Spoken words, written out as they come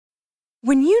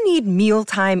When you need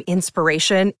mealtime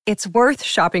inspiration, it's worth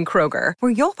shopping Kroger,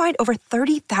 where you'll find over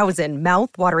 30,000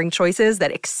 mouth-watering choices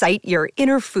that excite your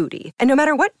inner foodie. And no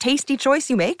matter what tasty choice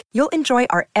you make, you'll enjoy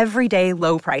our everyday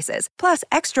low prices, plus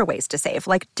extra ways to save,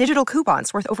 like digital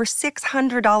coupons worth over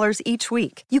 $600 each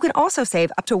week. You can also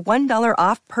save up to $1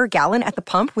 off per gallon at the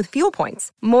pump with fuel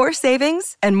points. More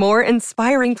savings and more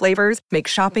inspiring flavors make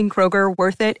shopping Kroger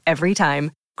worth it every time.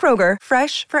 Kroger,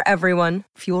 fresh for everyone.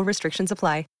 Fuel restrictions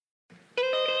apply.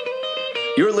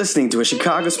 You're listening to a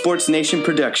Chicago Sports Nation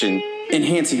production,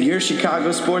 enhancing your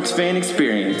Chicago sports fan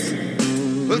experience.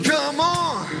 Well, come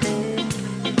on,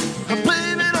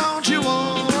 baby, don't you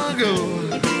wanna go?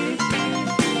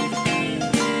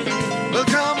 Well,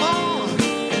 come on,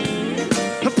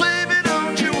 baby,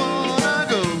 don't you wanna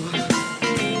go?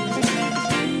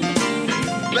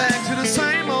 Back to the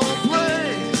same old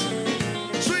place,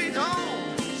 sweet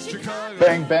home, Chicago.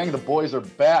 Bang, bang, the boys are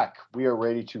back. We are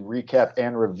ready to recap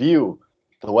and review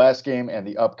the last game and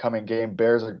the upcoming game.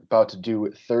 Bears are about to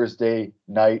do Thursday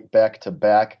night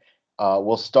back-to-back.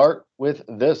 We'll start with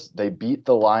this. They beat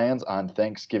the Lions on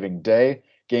Thanksgiving Day.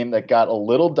 Game that got a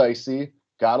little dicey,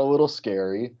 got a little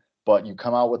scary, but you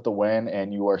come out with the win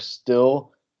and you are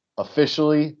still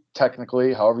officially,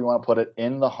 technically, however you want to put it,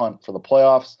 in the hunt for the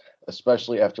playoffs,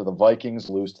 especially after the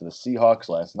Vikings lose to the Seahawks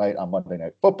last night on Monday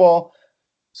Night Football.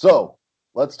 So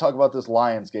let's talk about this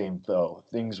Lions game, though.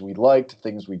 Things we liked,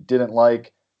 things we didn't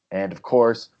like, and, of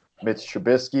course, Mitch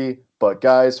Trubisky. But,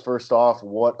 guys, first off,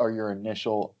 what are your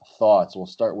initial thoughts? We'll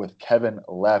start with Kevin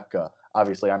Lapka.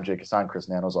 Obviously, I'm Jake Hassan. Chris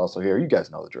Nano's also here. You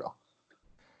guys know the drill.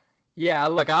 Yeah,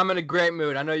 look, I'm in a great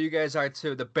mood. I know you guys are,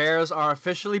 too. The Bears are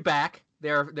officially back.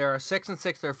 They're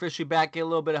 6-6. They're officially back. Get a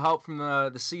little bit of help from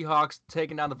the Seahawks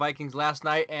taking down the Vikings last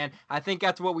night. And I think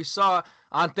after what we saw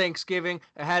on Thanksgiving,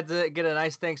 I had to get a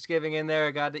nice Thanksgiving in there.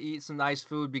 I got to eat some nice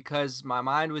food because my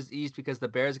mind was eased because the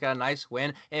Bears got a nice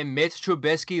win. And Mitch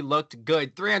Trubisky looked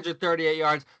good. 338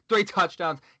 yards, 3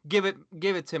 touchdowns. Give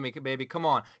it to me, baby. Come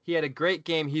on. He had a great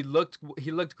game. He looked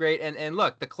great. And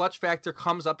look, the clutch factor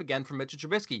comes up again for Mitch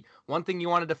Trubisky. One thing you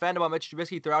want to defend about Mitch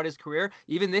Trubisky throughout his career,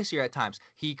 even this year at times,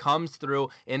 he comes through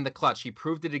in the clutch. He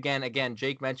proved it again.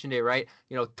 Jake mentioned it, right?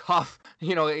 Tough.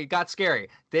 It got scary.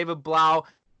 David Blau,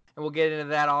 and we'll get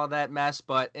into all that mess.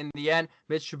 But in the end,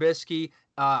 Mitch Trubisky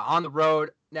on the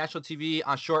road, national TV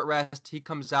on short rest, he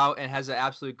comes out and has an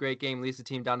absolute great game, leads the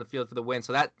team down the field for the win.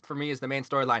 So that, for me, is the main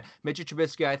storyline. Mitch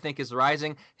Trubisky, I think, is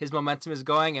rising. His momentum is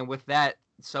going, and with that,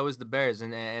 so is the Bears,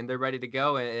 and they're ready to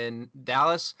go. And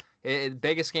Dallas,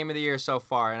 biggest game of the year so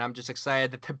far, and I'm just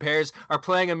excited that the Bears are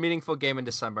playing a meaningful game in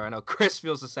December. I know Chris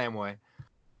feels the same way.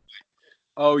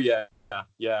 Oh yeah.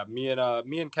 Me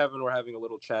and Kevin were having a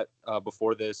little chat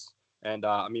before this, and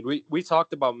we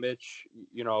talked about Mitch.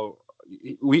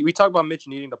 We talked about Mitch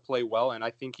needing to play well, and I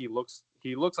think he looks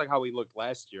like how he looked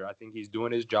last year. I think he's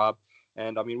doing his job,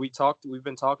 and we've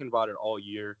been talking about it all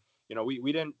year.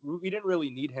 We didn't really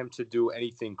need him to do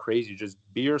anything crazy. Just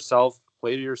be yourself,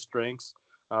 play to your strengths,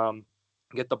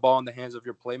 get the ball in the hands of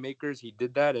your playmakers. He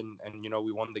did that, and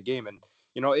we won the game. And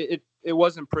it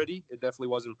wasn't pretty. It definitely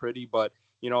wasn't pretty, but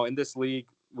in this league,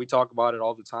 we talk about it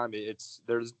all the time.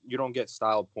 You don't get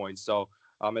style points. So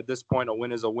at this point, a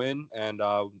win is a win, and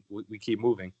we keep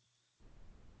moving.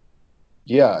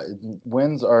 Yeah,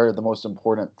 wins are the most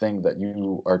important thing that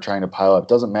you are trying to pile up.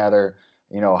 Doesn't matter,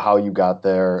 how you got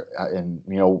there, and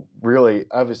really,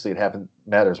 obviously,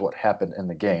 matters what happened in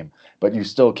the game, but you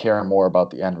still care more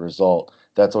about the end result.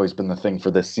 That's always been the thing for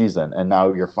this season, and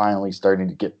now you're finally starting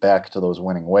to get back to those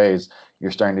winning ways. You're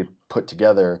starting to put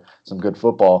together some good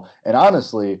football, and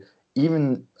honestly,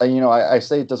 even I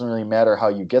say it doesn't really matter how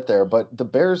you get there, but the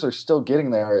Bears are still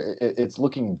getting there. It's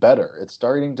looking better. It's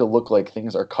starting to look like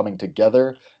things are coming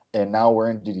together, and now we're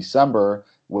into December,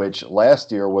 which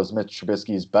last year was Mitch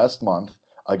Trubisky's best month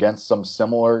against some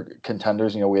similar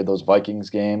contenders. We had those Vikings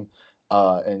game,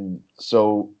 and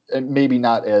maybe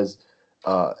not as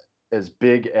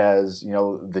big as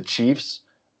the Chiefs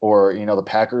or the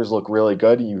Packers look really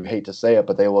good. You hate to say it,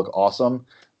 but they look awesome.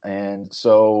 And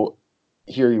so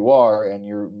here you are, and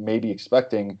you're maybe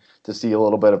expecting to see a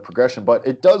little bit of progression, but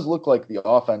it does look like the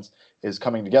offense is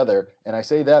coming together. And I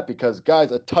say that because,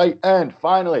 guys, a tight end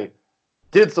finally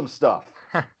did some stuff.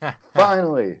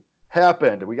 Finally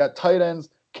happened. We got tight ends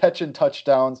catching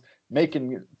touchdowns,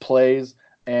 making plays,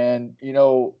 and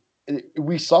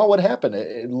we saw what happened.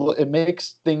 It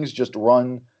makes things just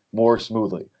run more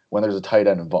smoothly when there's a tight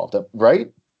end involved,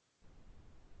 right?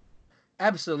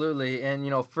 Absolutely. And,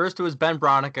 first it was Ben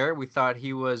Broniker. We thought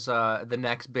he was the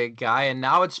next big guy. And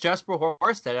now it's Jesper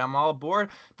Horsted. I'm all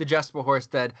aboard the Jesper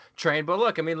Horsted train. But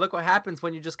look what happens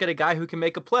when you just get a guy who can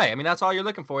make a play. I mean, that's all you're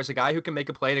looking for is a guy who can make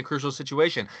a play in a crucial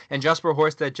situation. And Jesper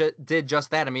Horsted did just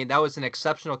that. I mean, that was an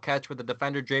exceptional catch with the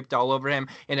defender draped all over him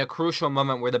in a crucial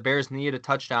moment where the Bears needed a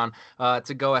touchdown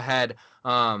to go ahead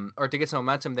or to get some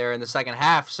momentum there in the second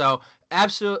half. So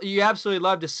you absolutely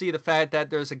love to see the fact that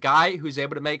there's a guy who's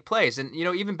able to make plays. And,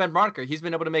 even Ben Broniker, he's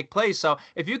been able to make plays. So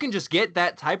if you can just get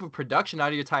that type of production out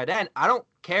of your tight end, I don't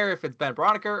care if it's Ben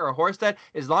Broniker or Horsted,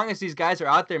 as long as these guys are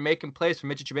out there making plays for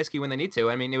Mitch Trubisky when they need to.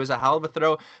 I mean, it was a hell of a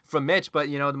throw from Mitch, but,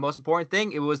 the most important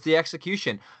thing, it was the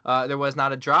execution. There was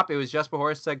not a drop. It was Jesper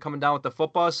Horsted coming down with the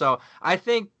football. So I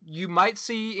think you might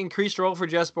see increased role for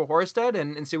Jesper Horsted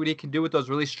and see what he can do with those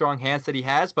really strong hands that he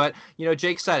has. But,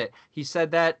 Jake said it. He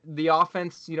said that the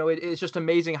offense, it's just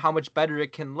amazing how much better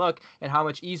it can look and how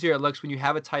much easier it looks when you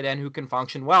have a tight end who can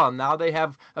function well. And now they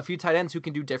have a few tight ends who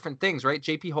can do different things, right?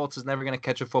 JP Holtz is never going to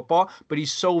catch a football, but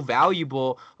he's so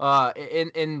valuable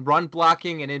in run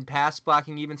blocking and in pass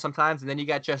blocking even sometimes. And then you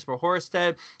got Jesper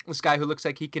Horsted, this guy who looks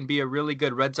like he can be a really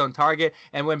good red zone target.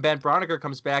 And when Ben Broniker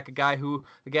comes back, a guy who,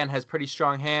 again, has pretty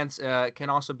strong hands, can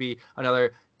also be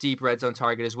another deep red zone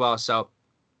target as well. So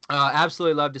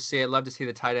absolutely love to see it. Love to see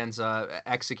the tight ends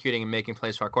executing and making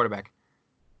plays for our quarterback.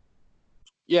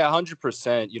 Yeah,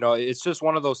 100%. It's just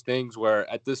one of those things where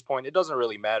at this point, it doesn't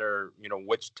really matter,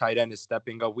 which tight end is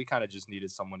stepping up. We kind of just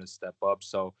needed someone to step up.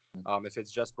 So if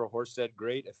it's Jesper Horsted,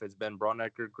 great. If it's Ben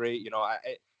Broniker, great.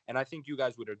 I think you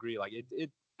guys would agree. Like it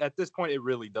at this point, it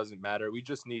really doesn't matter. We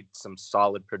just need some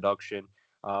solid production.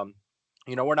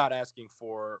 We're not asking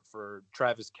for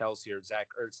Travis Kelce or Zach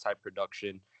Ertz type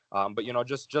production. But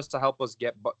just to help us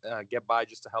get by,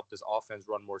 just to help this offense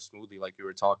run more smoothly, like you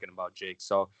were talking about, Jake.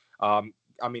 So,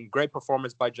 great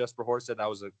performance by Jesper Horsted. That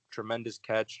was a tremendous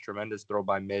catch, tremendous throw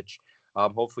by Mitch.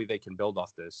 Hopefully they can build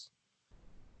off this.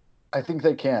 I think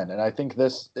they can, and I think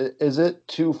is it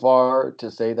too far to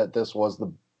say that this was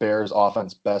the Bears'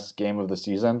 offense best game of the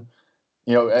season?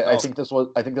 I think this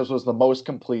was the most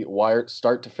complete wire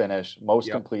start to finish, most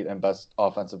complete and best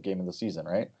offensive game of the season,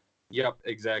 right? Yep,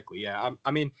 exactly. Yeah,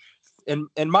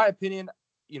 in my opinion,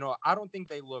 I don't think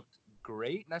they looked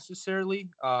great necessarily,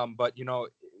 but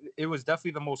it was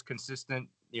definitely the most consistent.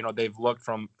 They've looked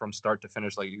from start to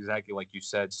finish, exactly like you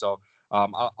said. So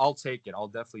I'll take it. I'll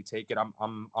definitely take it.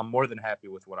 I'm more than happy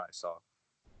with what I saw.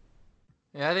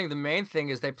 Yeah, I think the main thing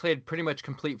is they played pretty much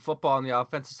complete football on the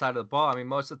offensive side of the ball. I mean,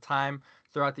 most of the time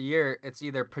throughout the year, it's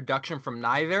either production from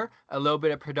neither, a little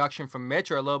bit of production from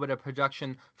Mitch, or a little bit of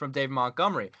production from Dave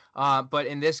Montgomery. But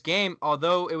in this game,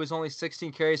 although it was only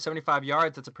 16 carries, 75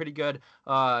 yards, that's a pretty good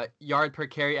yard per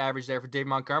carry average there for Dave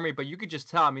Montgomery. But you could just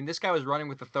tell, I mean, this guy was running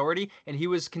with authority, and he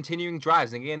was continuing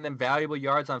drives and getting them valuable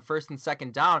yards on first and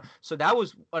second down. So that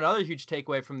was another huge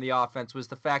takeaway from the offense, was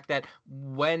the fact that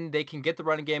when they can get the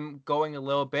running game going a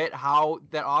little bit, how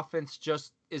that offense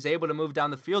just is able to move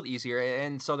down the field easier.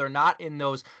 And so they're not in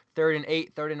those 3rd and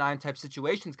 8, 3rd and 9 type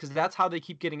situations, because that's how they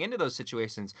keep getting into those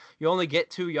situations. You only get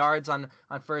 2 yards on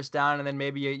first down, and then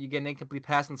maybe you get an incomplete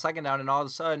pass on second down, and all of a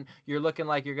sudden you're looking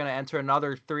like you're going to enter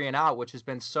another 3 and out, which has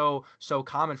been so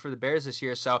common for the Bears this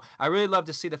year. So I really love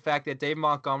to see the fact that Dave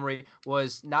Montgomery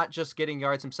was not just getting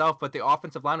yards himself, but the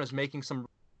offensive line was making some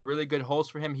really good holes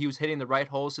for him. He was hitting the right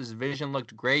holes. His vision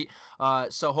looked great.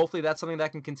 So hopefully that's something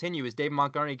that can continue, is Dave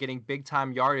Montgomery getting big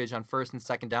time yardage on first and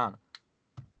second down.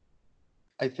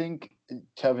 I think,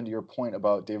 Kevin, to your point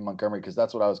about David Montgomery, because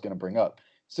that's what I was going to bring up.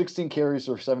 16 carries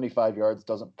for 75 yards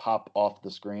doesn't pop off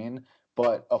the screen,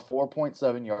 but a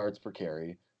 4.7 yards per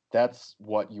carry, that's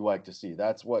what you like to see.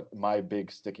 That's what my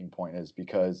big sticking point is,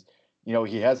 because,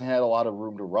 he hasn't had a lot of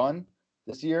room to run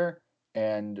this year.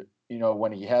 And,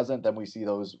 when he hasn't, then we see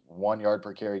those 1 yard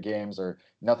per carry games, or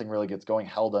nothing really gets going,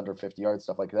 held under 50 yards,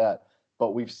 stuff like that.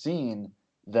 But we've seen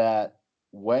that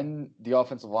when the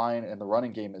offensive line and the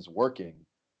running game is working,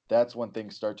 that's when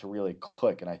things start to really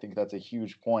click. And I think that's a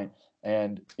huge point.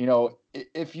 And,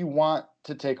 if you want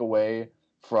to take away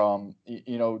from,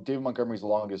 David Montgomery's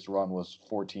longest run was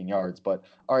 14 yards. But,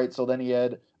 all right, so then he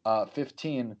had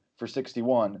 15 for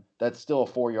 61. That's still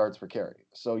 4 yards per carry.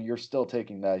 So you're still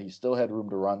taking that. He still had room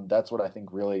to run. That's what I think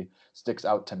really sticks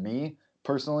out to me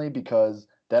personally, because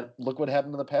look what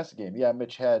happened in the passing game. Yeah,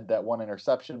 Mitch had that one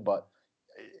interception, but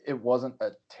it wasn't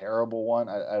a terrible one.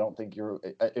 I don't think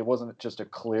it wasn't just a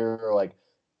clear, like,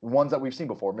 ones that we've seen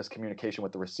before, miscommunication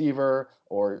with the receiver,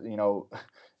 or,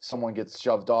 someone gets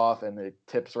shoved off and it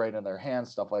tips right in their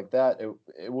hands, stuff like that.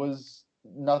 It was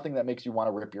nothing that makes you want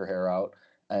to rip your hair out.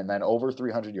 And then over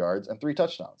 300 yards and 3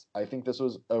 touchdowns. I think this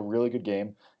was a really good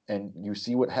game. And you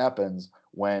see what happens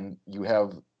when you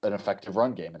have an effective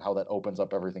run game and how that opens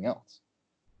up everything else.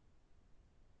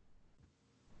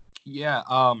 Yeah,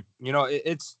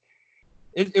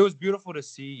 it was beautiful to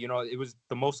see. It was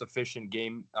the most efficient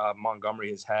game Montgomery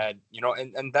has had.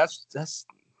 And that's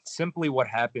simply what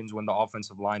happens when the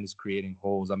offensive line is creating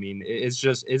holes. I mean,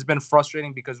 it's been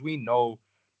frustrating because we know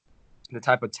the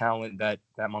type of talent that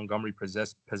Montgomery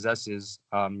possesses.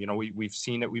 We've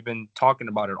seen it. We've been talking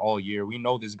about it all year. We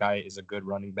know this guy is a good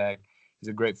running back. He's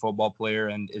a great football player,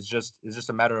 and it's just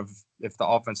a matter of if the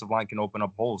offensive line can open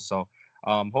up holes. So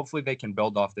hopefully they can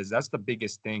build off this. That's the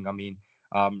biggest thing. I mean,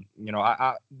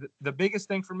 the biggest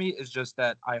thing for me is just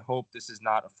that I hope this is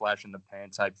not a flash in the pan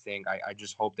type thing. I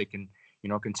just hope they can,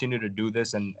 continue to do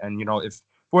this. And if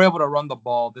we're able to run the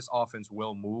ball, this offense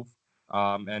will move.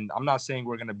 And I'm not saying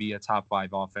we're going to be a top 5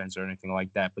 offense or anything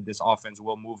like that, but this offense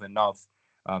will move enough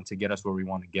to get us where we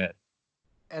want to get.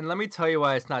 And let me tell you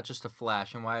why it's not just a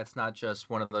flash and why it's not just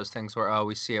one of those things where, oh,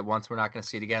 we see it once, we're not going to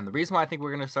see it again. The reason why I think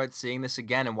we're going to start seeing this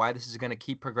again and why this is going to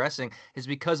keep progressing is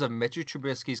because of Mitchell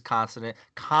Trubisky's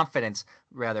confidence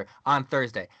on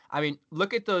Thursday. I mean,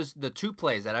 look at the 2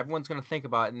 plays that everyone's going to think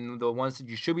about, and the ones that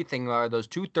you should be thinking are those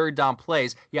 2 third down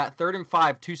plays. Yeah, 3rd and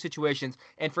 5, 2 situations.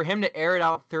 And for him to air it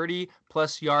out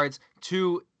 30-plus yards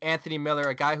to Anthony Miller,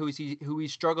 a guy who he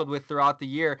struggled with throughout the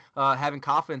year, having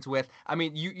confidence with. I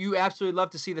mean, you absolutely love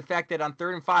to see the fact that on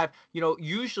 3rd and 5,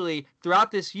 usually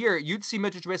throughout this year, you'd see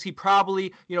Mitchell Trubisky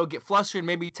probably, get flustered and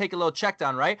maybe take a little check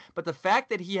down, right? But the fact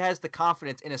that he has the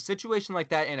confidence in a situation like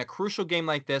that, in a crucial game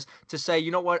like this, to say,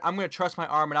 you know what, I'm going to trust my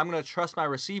arm and I'm going to trust my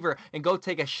receiver and go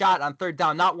take a shot on 3rd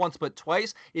down, not once but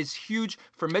twice, is huge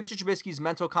for Mitchell Trubisky's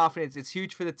mental confidence. It's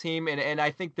huge for the team, and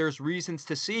I think there's reasons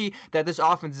to see that this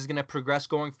offense is going to progress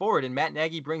going forward. And Matt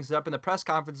Nagy brings it up in the press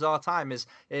conference all the time is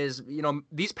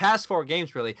these past 4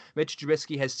 games, really, Mitch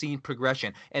Trubisky has seen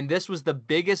progression, and this was the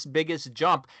biggest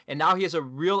jump, and now he has a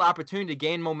real opportunity to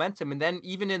gain momentum. And then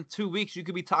even in 2 weeks, you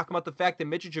could be talking about the fact that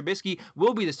Mitch Trubisky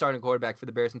will be the starting quarterback for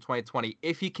the Bears in 2020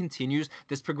 if he continues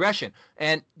this progression.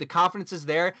 And the confidence is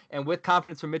there, and with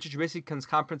confidence from Mitch Trubisky comes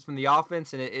confidence from the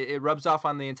offense, and it rubs off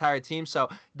on the entire team. So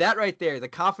that right there, the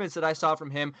confidence that I saw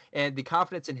from him and the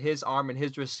confidence in his arm and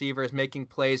his receivers making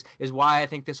plays is why I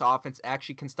think this offense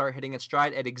actually can start hitting its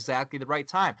stride at exactly the right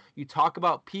time. You talk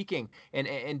about peaking and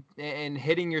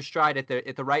hitting your stride at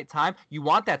the right time. You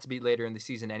want that to be later in the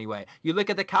season anyway. You look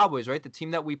at the Cowboys, right? The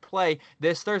team that we play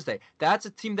this Thursday. That's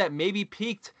a team that maybe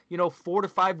peaked, 4 to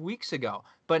 5 weeks ago,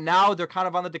 but now they're kind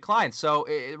of on the decline. So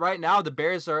right now the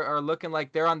Bears are looking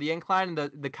like they're on the incline,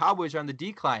 and the Cowboys are on the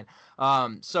decline.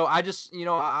 So I just,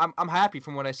 I'm happy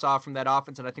from what I saw from that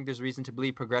offense, and I think there's reason to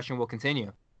believe progression will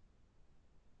continue.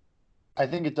 I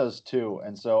think it does too.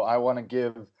 And so I want to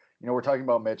give, we're talking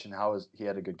about Mitch and how he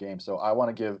had a good game. So I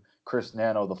want to give Chris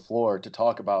Nano the floor to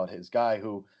talk about his guy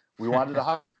who we wanted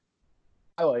to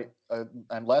highlight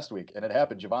and last week. And it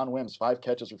happened. Javon Wims, 5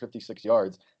 catches for 56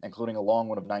 yards, including a long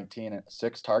one of 19 and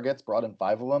 6 targets, brought in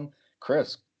 5 of them.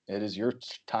 Chris, it is your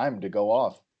time to go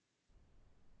off.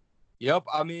 Yep.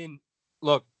 I mean,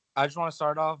 look, I just want to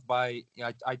start off by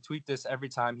I tweet this every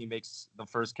time he makes the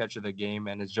first catch of the game,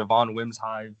 and it's Javon Wims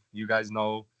Hive. You guys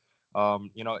know,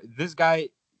 this guy.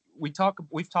 We've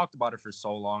talked about it for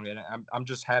so long, and I'm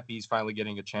just happy he's finally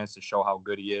getting a chance to show how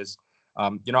good he is.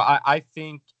 I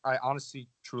think I honestly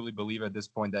truly believe at this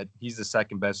point that he's the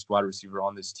second best wide receiver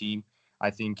on this team.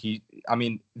 I think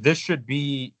this should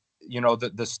be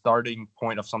the starting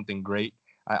point of something great.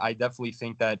 I definitely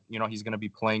think that he's going to be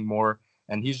playing more.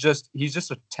 And he's just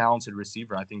a talented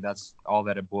receiver. I think that's all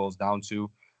that it boils down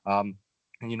to.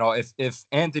 If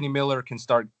Anthony Miller can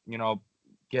start,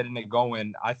 getting it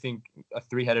going, I think a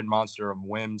 3-headed monster of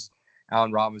Wims,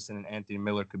 Allen Robinson, and Anthony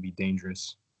Miller could be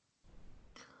dangerous.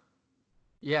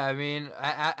 Yeah, I mean,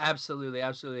 I absolutely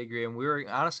agree. And we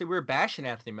were bashing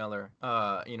Anthony Miller,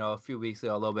 a few weeks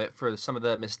ago a little bit for some of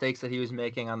the mistakes that he was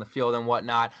making on the field and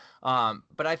whatnot.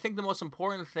 But I think the most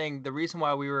important thing, the reason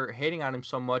why we were hating on him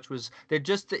so much was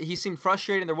he seemed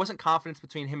frustrated. And there wasn't confidence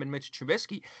between him and Mitch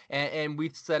Trubisky. And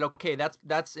we said, okay,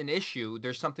 that's an issue.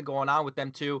 There's something going on with them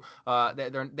too.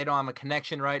 They don't have a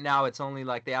connection right now. It's only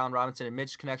like the Allen Robinson and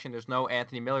Mitch connection. There's no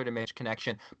Anthony Miller to Mitch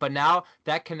connection. But now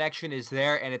that connection is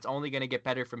there, and it's only going to get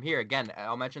better from here. Again,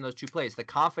 I'll mention those 2 plays. The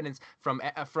confidence from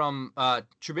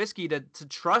Trubisky to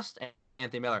trust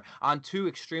Anthony Miller on 2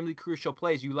 extremely crucial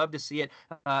plays. You love to see it,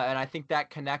 and I think that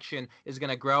connection is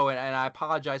going to grow. And I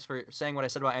apologize for saying what I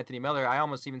said about Anthony Miller. I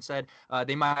almost even said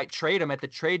they might trade him at the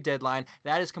trade deadline.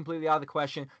 That is completely out of the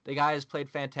question. The guy has played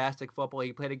fantastic football.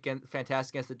 He played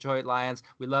fantastic against the Detroit Lions.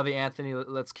 We love you, Anthony.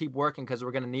 Let's keep working because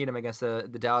we're going to need him against the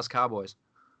Dallas Cowboys.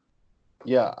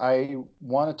 Yeah, I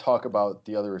want to talk about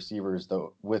the other receivers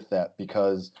though with that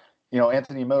because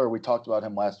Anthony Miller, we talked about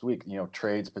him last week.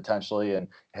 Trades potentially and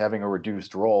having a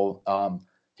reduced role.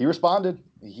 He responded.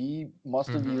 He must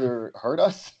have Mm-hmm. either heard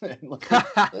us and listened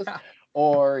to this,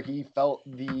 or he felt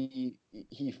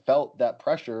that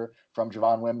pressure from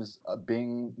Javon Wims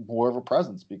being more of a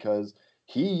presence because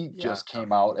he Yeah. just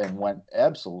came out and went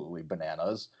absolutely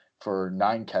bananas for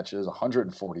 9 catches,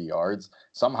 140 yards.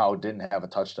 Somehow didn't have a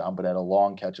touchdown, but had a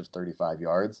long catch of 35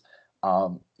 yards.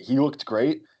 He looked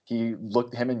great.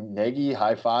 Him and Nagy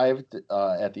high-fived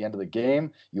at the end of the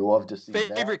game. You love to see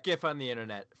that. Favorite GIF on the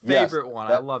internet. Yes, Favorite one.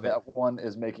 I that love it. that one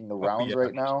is making the Oh rounds yeah.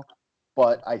 right now.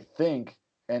 But I think,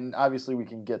 and obviously we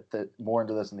can get more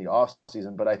into this in the off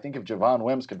season, but I think if Javon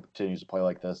Wims continues to play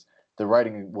like this, the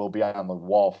writing will be on the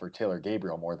wall for Taylor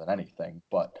Gabriel more than anything.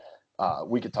 But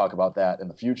we could talk about that in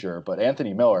the future. But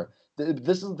Anthony Miller,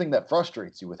 this is the thing that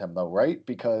frustrates you with him, though, right?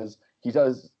 Because he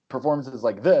does performances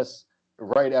like this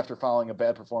right after following a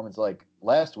bad performance like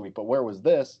last week. But where was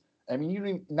this? I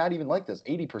mean, not even like this.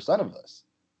 80% of this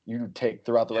you take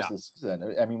throughout the Yeah. rest of the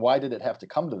season. I mean, why did it have to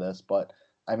come to this? But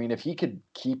I mean, if he could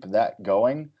keep that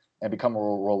going and become a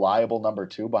reliable number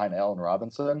 2 behind Allen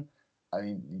Robinson, I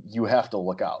mean, you have to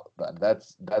look out. Then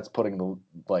that's putting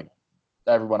the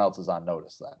everyone else is on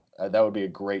notice. Then that would be a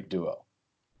great duo.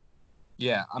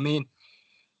 Yeah. I mean,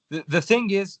 the thing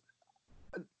is,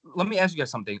 let me ask you guys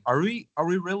something. Are we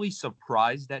really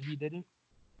surprised that he did it?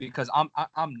 Because I'm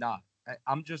not.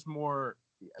 I'm just more,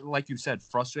 like you said,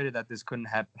 frustrated that this couldn't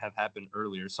have happened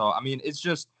earlier. So I mean, it's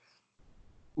just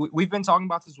we've been talking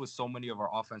about this with so many of our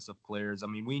offensive players. I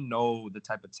mean, we know the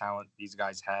type of talent these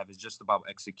guys have. It's just about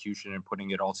execution and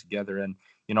putting it all together. And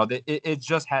it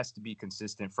just has to be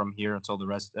consistent from here until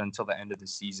the end of the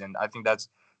season. I think that's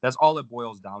all it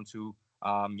boils down to.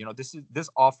 This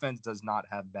offense does not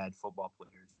have bad football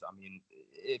players. I mean,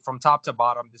 from top to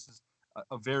bottom, this is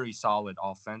a very solid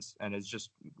offense, and it's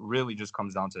just really just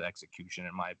comes down to execution,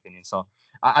 in my opinion. So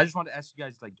I just want to ask you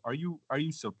guys, like, are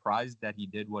you surprised that he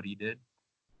did what he did?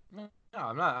 No,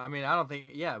 I'm not. I mean, I don't think.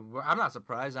 Yeah, I'm not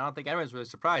surprised. I don't think anyone's really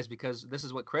surprised because this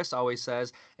is what Chris always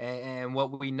says, and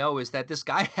what we know is that this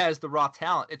guy has the raw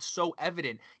talent. It's so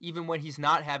evident, even when he's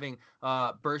not having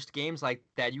burst games like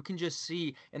that. You can just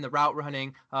see in the route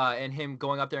running and him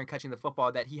going up there and catching the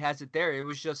football that he has it there. It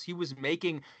was just he was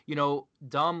making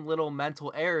dumb little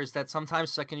mental errors that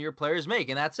sometimes second-year players make,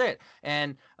 and that's it.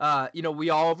 And we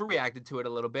all overreacted to it a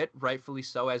little bit, rightfully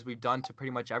so, as we've done to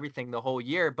pretty much everything the whole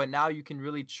year. But now you can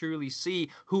really truly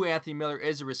see who Anthony Miller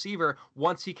is a receiver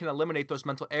once he can eliminate those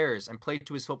mental errors and play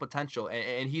to his full potential.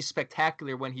 And he's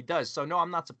spectacular when he does. So no, I'm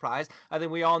not surprised. I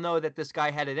think we all know that this guy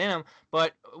had it in him.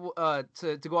 But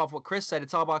to go off what Chris said,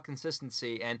 it's all about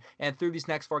consistency. And through these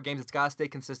next 4 games, it's got to stay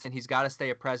consistent. He's got to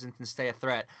stay a presence and stay a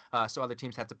threat. So other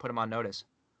teams have to put him on notice.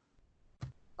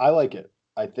 I like it.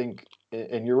 I think,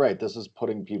 and you're right. This is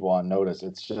putting people on notice.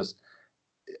 It's just,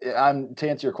 to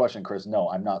answer your question, Chris. No,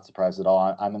 I'm not surprised at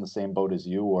all. I'm in the same boat as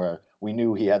you, where we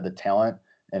knew he had the talent,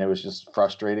 and it was just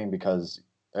frustrating because,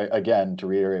 again, to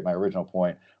reiterate my original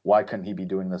point, why couldn't he be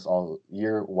doing this all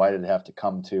year? Why did it have to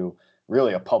come to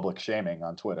really a public shaming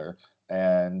on Twitter?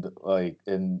 And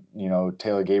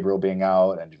Taylor Gabriel being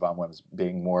out and Javon Wims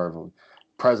being more of a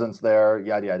presence there,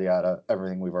 yada yada yada,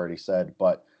 everything we've already said,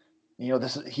 but.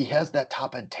 He has that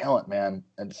top end talent, man.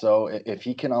 And so if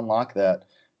he can unlock that,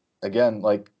 again,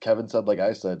 like Kevin said, like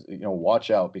I said, watch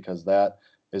out because that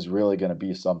is really going to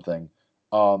be something.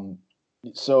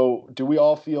 So do we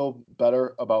all feel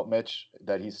better about Mitch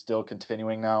that he's still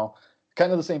continuing now?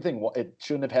 Kind of the same thing. It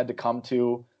shouldn't have had to come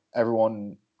to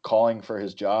everyone calling for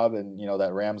his job and,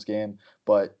 that Rams game,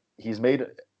 but he's made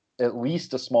at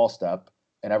least a small step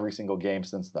in every single game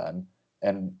since then.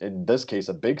 And in this case,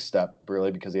 a big step, really,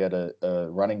 because he had a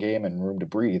running game and room to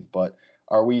breathe. But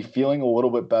are we feeling a little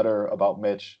bit better about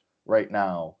Mitch right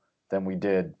now than we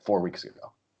did 4 weeks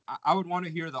ago? I would want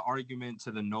to hear the argument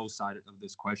to the no side of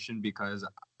this question because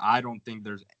I don't think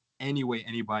there's any way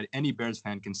any Bears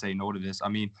fan can say no to this. I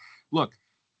mean, look,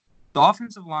 the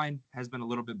offensive line has been a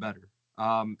little bit better.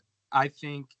 I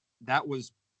think that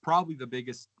was probably the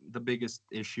biggest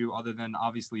issue, other than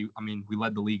obviously, I mean, we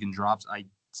led the league in drops. I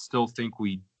still think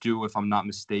we do, if I'm not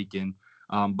mistaken.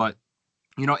 But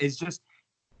it's just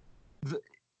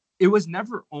it was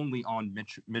never only on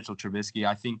Mitchell Trubisky.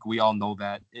 I think we all know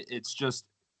that. It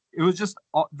was just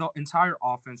the entire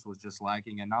offense was just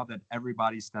lacking. And now that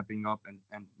everybody's stepping up and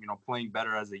playing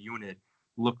better as a unit,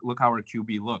 look how our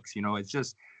QB looks. It's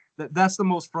just that's the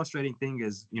most frustrating thing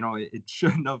is it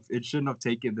shouldn't have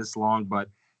taken this long. But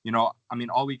I mean,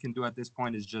 all we can do at this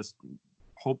point is just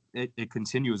hope it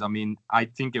continues. I mean, I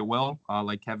think it will,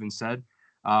 like Kevin said.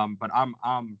 But I'm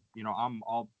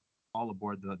all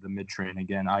aboard the mid train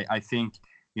again. I think,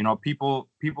 people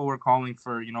were calling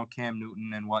for, Cam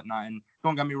Newton and whatnot. And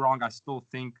don't get me wrong, I still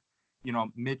think,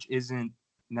 Mitch isn't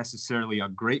necessarily a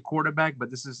great quarterback, but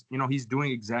this is, he's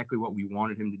doing exactly what we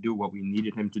wanted him to do, what we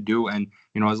needed him to do. And,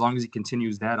 as long as he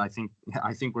continues that, I think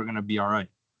we're going to be all right.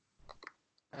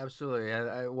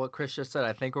 Absolutely. What Chris just said,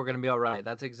 I think we're going to be all right.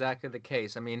 That's exactly the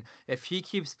case. I mean, if he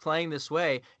keeps playing this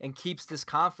way and keeps this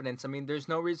confidence, I mean, there's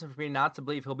no reason for me not to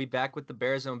believe he'll be back with the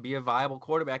Bears and be a viable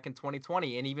quarterback in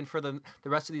 2020. And even for the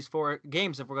rest of these 4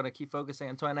 games, if we're going to keep focusing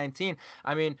on 2019,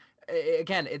 I mean,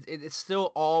 again, it's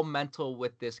still all mental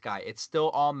with this guy. It's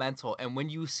still all mental. And when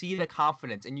you see the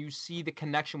confidence and you see the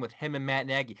connection with him and Matt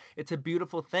Nagy, it's a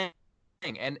beautiful thing.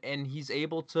 And he's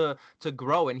able to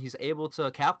grow, and he's able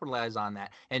to capitalize on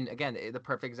that. And again, the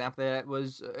perfect example of that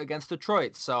was against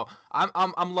Detroit. So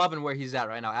I'm loving where he's at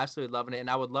right now, absolutely loving it. And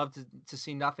I would love to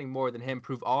see nothing more than him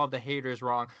prove all of the haters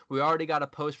wrong. We already got a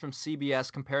post from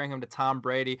CBS comparing him to Tom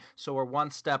Brady, so we're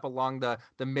one step along the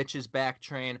Mitch's back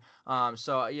train.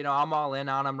 So I'm all in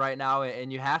on him right now,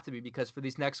 and you have to be, because for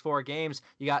these next 4 games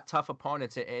you got tough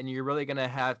opponents, and you're really gonna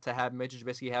have to have Mitch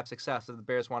Trubisky have success if the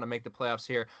Bears want to make the playoffs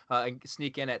here.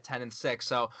 Sneak in at 10-6.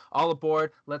 So all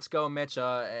aboard. Let's go, Mitch.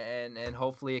 And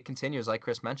hopefully it continues, like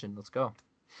Chris mentioned. Let's go.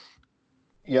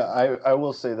 Yeah, I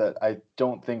will say that I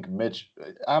don't think Mitch.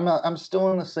 I'm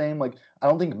still in the same, like, I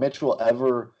don't think Mitch will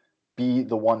ever be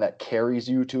the one that carries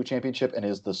you to a championship and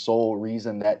is the sole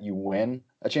reason that you win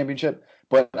a championship.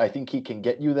 But I think he can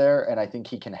get you there, and I think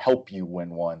he can help you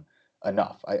win one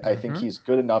enough. I think he's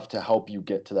good enough to help you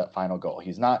get to that final goal.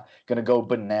 He's not going to go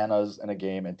bananas in a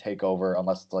game and take over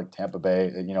unless it's like Tampa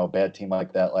Bay, a bad team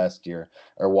like that last year,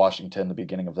 or Washington, the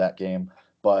beginning of that game.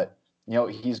 But,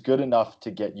 he's good enough to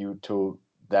get you to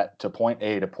point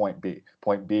A to point B.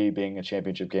 Point B being a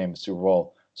championship game, Super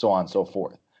Bowl, so on and so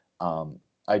forth.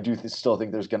 I do still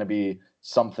think there's going to be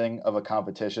something of a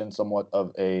competition, somewhat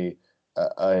of a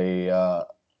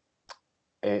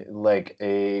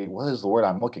what is the word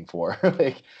I'm looking for?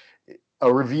 Like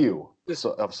a review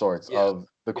of sorts of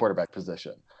the quarterback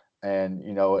position, and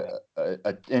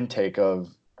a intake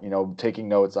of taking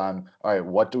notes on, all right,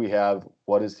 what do we have?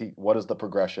 What is the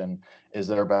progression? Is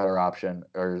there a better option,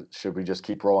 or should we just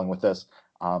keep rolling with this?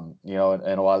 And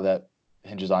a lot of that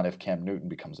hinges on if Cam Newton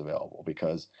becomes available,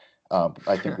 because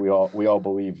I think we all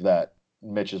believe that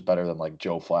Mitch is better than like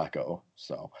Joe Flacco.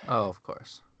 So of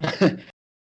course.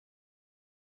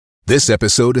 This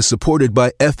episode is supported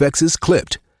by FX's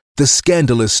Clipped, the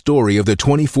scandalous story of the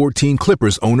 2014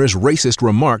 Clippers owner's racist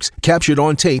remarks captured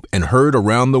on tape and heard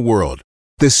around the world.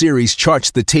 The series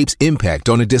charts the tape's impact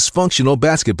on a dysfunctional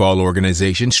basketball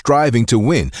organization striving to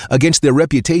win against their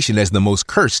reputation as the most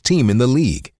cursed team in the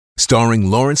league. Starring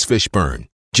Lawrence Fishburne,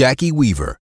 Jackie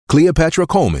Weaver, Cleopatra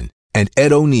Coleman, and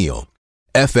Ed O'Neill.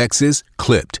 FX's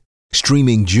Clipped,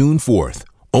 streaming June 4th,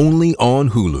 only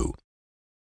on Hulu.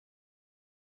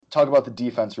 Talk about the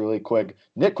defense really quick.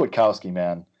 Nick Kwiatkowski,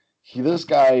 man, this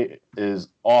guy is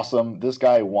awesome. This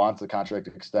guy wants a contract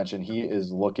extension. He's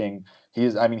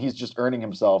just earning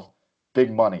himself big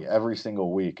money every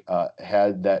single week.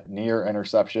 Had that near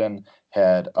interception,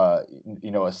 had a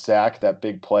sack, that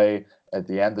big play at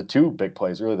the end, the 2 big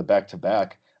plays, really the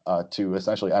back-to-back to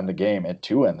essentially end the game and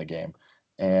to end the game.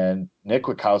 And Nick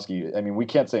Kwiatkowski, we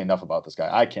can't say enough about this guy.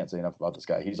 I can't say enough about this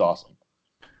guy. He's awesome.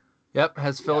 Yep,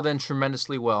 has filled in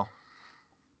tremendously well.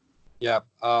 Yeah,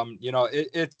 I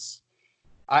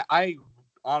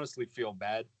honestly feel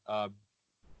bad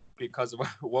because of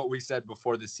what we said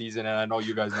before the season, and I know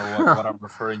you guys know what I'm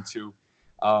referring to.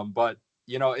 But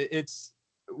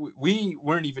we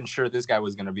weren't even sure this guy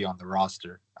was going to be on the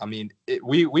roster.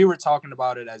 We were talking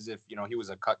about it as if he was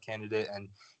a cut candidate, and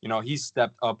he's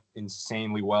stepped up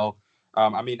insanely well.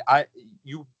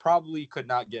 You probably could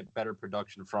not get better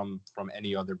production from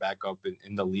any other backup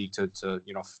in the league to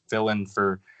fill in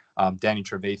for Danny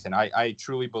Trevathan. I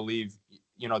truly believe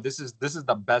this is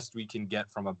the best we can get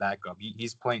from a backup.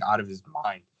 He's playing out of his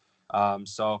mind.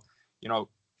 So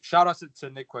shout out to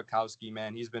Nick Kwiatkowski,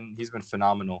 man. He's been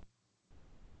phenomenal.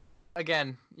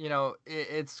 Again,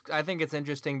 I think it's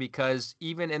interesting because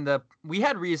we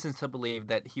had reasons to believe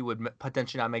that he would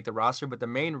potentially not make the roster, but the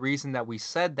main reason that we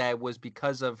said that was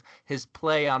because of his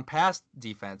play on pass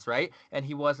defense, right? And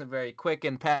he wasn't very quick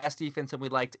in pass defense, and we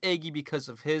liked Iggy because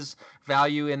of his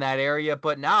value in that area.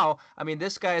 But now,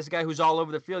 this guy is a guy who's all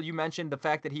over the field. You mentioned the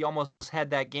fact that he almost had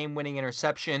that game-winning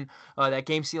interception, that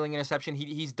game-sealing interception.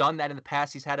 He's done that in the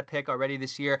past. He's had a pick already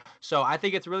this year. So I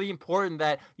think it's really important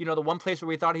that, the one place where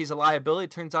we thought he's a liability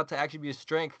turns out to actually be a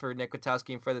strength for Nick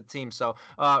Witkowski and for the team. So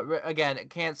again,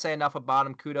 can't say enough about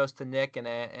him. Kudos to Nick, and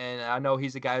I know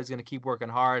he's a guy who's going to keep working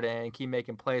hard and keep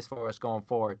making plays for us going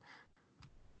forward.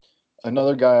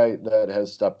 Another guy that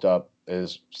has stepped up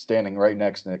is standing right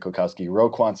next to Nick Witkowski,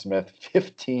 Roquan Smith,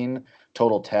 15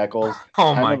 total tackles,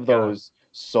 10 of those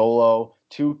solo,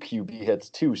 2 QB hits,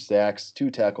 2 sacks, 2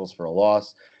 tackles for a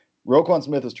loss. Roquan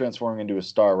Smith is transforming into a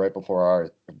star right before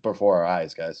our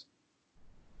eyes, guys.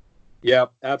 Yeah,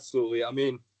 absolutely. I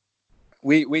mean,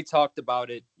 we talked about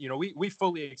it. You know, we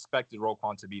fully expected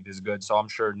Roquan to be this good, so I'm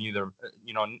sure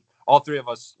all three of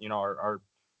us,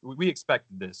 we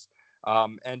expected this.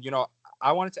 And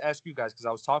I wanted to ask you guys, because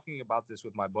I was talking about this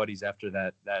with my buddies after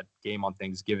that game on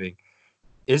Thanksgiving.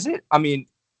 Is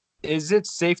it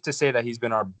safe to say that he's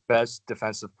been our best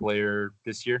defensive player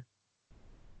this year?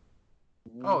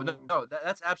 Oh no,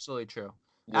 that's absolutely true.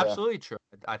 Yeah. Absolutely true.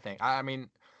 I think. I mean,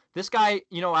 this guy.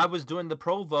 I was doing the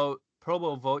Pro Bowl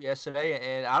vote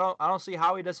yesterday, and I don't see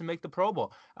how he doesn't make the Pro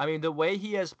Bowl. I mean, the way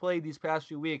he has played these past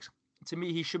few weeks, to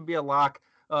me, he should be a lock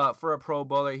for a Pro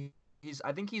Bowler.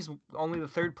 I think he's only the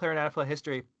third player in NFL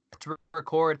history to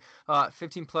record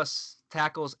 15 plus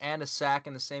tackles and a sack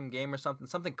in the same game or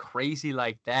something crazy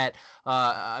like that.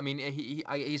 I mean,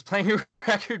 he's playing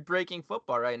record-breaking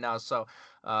football right now. So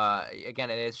again,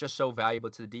 it's just so valuable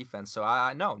to the defense. So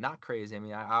I no, not crazy. I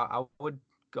mean, I would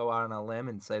go out on a limb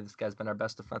and say this guy's been our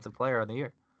best defensive player of the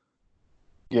year.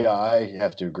 Yeah, I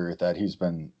have to agree with that. He's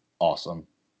been awesome.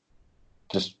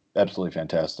 Just absolutely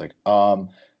fantastic.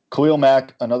 Khalil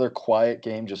Mack, another quiet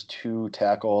game, just 2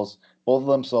 tackles, both of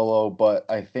them solo, but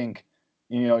I think,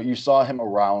 you saw him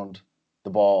around the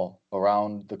ball,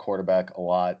 around the quarterback a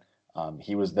lot.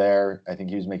 He was there. I think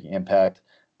he was making impact.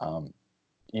 I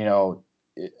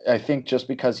think just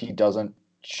because he doesn't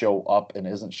show up and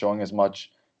isn't showing as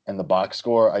much in the box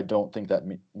score, I don't think that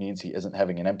means he isn't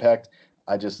having an impact.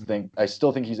 I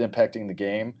still think he's impacting the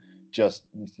game, just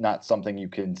not something you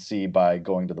can see by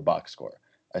going to the box score.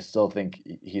 I still think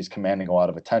he's commanding a lot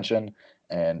of attention,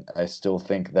 and I still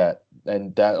think that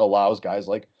allows guys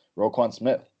like Roquan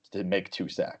Smith to make 2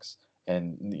 sacks.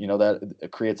 And, that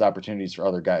creates opportunities for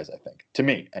other guys, I think. To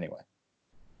me, anyway.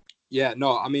 Yeah,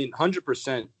 no, I mean,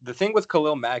 100%. The thing with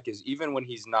Khalil Mack is even when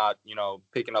he's not,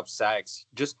 picking up sacks,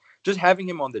 just having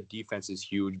him on the defense is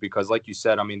huge because, like you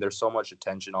said, I mean, there's so much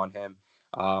attention on him,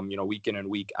 week in and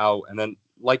week out. And then,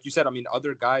 like you said, I mean,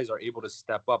 other guys are able to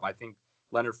step up. I think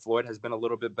Leonard Floyd has been a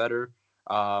little bit better.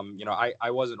 I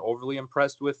wasn't overly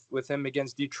impressed with him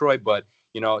against Detroit, but,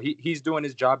 he's doing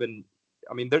his job. And,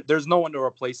 I mean, there's no one to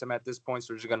replace him at this point,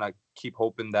 so we're just going to keep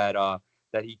hoping that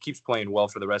he keeps playing well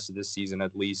for the rest of this season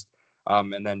at least.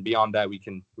 And then beyond that, we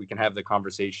can have the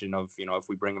conversation of, if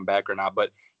we bring him back or not.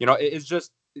 But, it's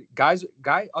just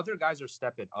other guys are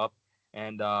stepping up.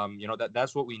 And,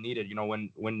 that's what we needed.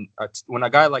 When a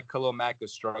guy like Khalil Mack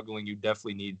is struggling, you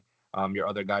definitely need your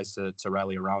other guys to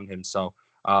rally around him. So,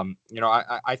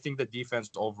 I think the defense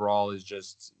overall is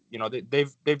just,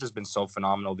 they've just been so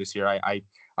phenomenal this year. I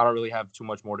don't really have too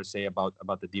much more to say about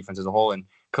the defense as a whole. And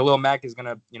Khalil Mack is going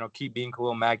to, keep being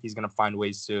Khalil Mack. He's going to find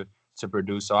ways to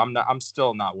produce. So I'm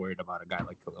still not worried about a guy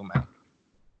like Khalil Mack.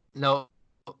 No,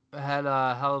 had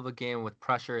a hell of a game with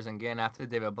pressures, and again, after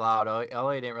David Blau,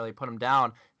 LA didn't really put him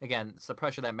down. Again, it's the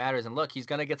pressure that matters, and look, he's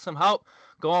going to get some help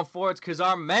going forwards because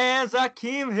our man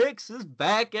Akiem Hicks is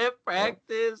back at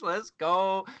practice. Let's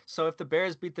go. So if the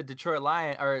Bears beat the Detroit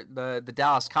Lions or the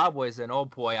Dallas Cowboys, then oh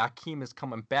boy, Akiem is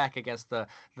coming back against the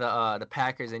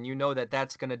Packers, and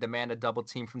that's going to demand a double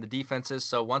team from the defenses.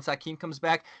 So once Akiem comes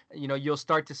back, you'll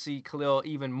start to see Khalil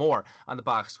even more on the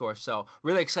box score. So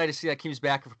really excited to see Akiem's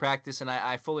back for practice, and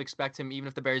I fully expect him, even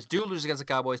if the Bears do lose against the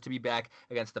Cowboys, to be back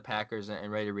against the Packers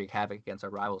and ready to wreak havoc against our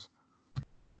rivals.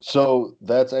 So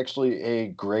that's actually a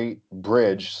great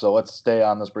bridge. So let's stay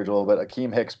on this bridge a little bit.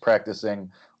 Akiem Hicks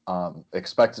practicing,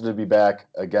 expected to be back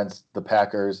against the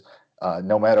Packers,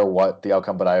 no matter what the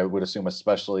outcome. But I would assume,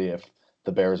 especially if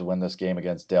the Bears win this game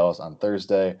against Dallas on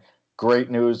Thursday.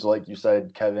 Great news, like you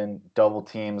said, Kevin. Double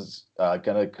teams going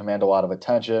to command a lot of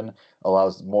attention,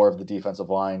 allows more of the defensive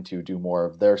line to do more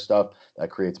of their stuff. That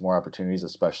creates more opportunities,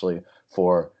 especially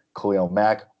for Khalil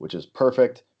Mack, which is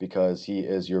perfect because he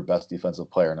is your best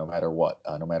defensive player no matter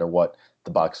what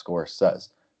the box score says.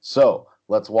 So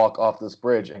let's walk off this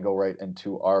bridge and go right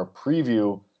into our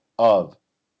preview of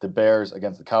the Bears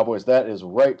against the Cowboys. That is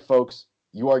right, folks.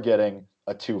 You are getting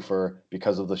a twofer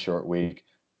because of the short week.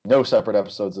 No separate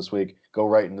episodes this week. Go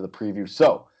right into the preview.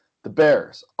 So the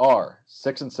Bears are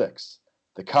 6-6.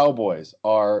 The Cowboys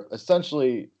are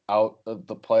essentially out of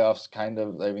the playoffs, kind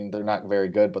of. I mean, they're not very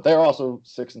good, but they're also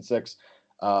 6-6.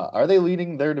 Are they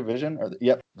leading their division?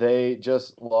 Yep, they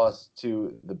just lost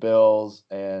to the Bills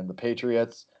and the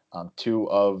Patriots, two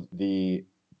of the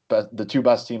two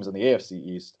best teams in the AFC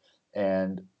East.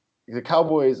 And the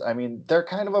Cowboys, I mean, they're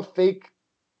kind of a fake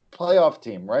playoff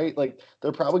team, right? Like,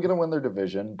 they're probably going to win their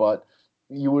division, but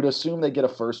you would assume they get a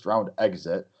first round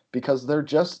exit because they're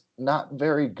just not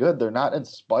very good. They're not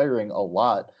inspiring a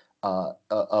lot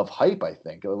of hype, I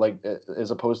think. Like,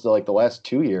 as opposed to like the last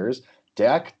 2 years,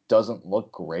 Dak doesn't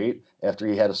look great after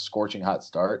he had a scorching hot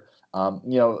start.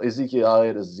 Ezekiel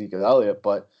Elliott is Ezekiel Elliott,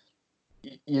 but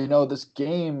this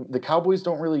game, the Cowboys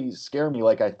don't really scare me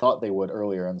like I thought they would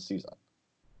earlier in the season.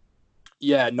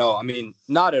 Yeah, no, I mean,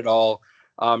 not at all.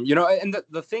 And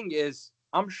the thing is,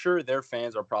 I'm sure their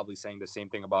fans are probably saying the same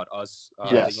thing about us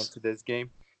heading into this game.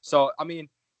 So, I mean,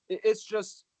 it's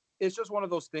just one of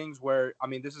those things where, I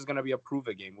mean, this is going to be a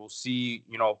prove-it game. We'll see,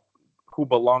 who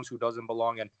belongs, who doesn't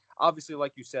belong. And obviously,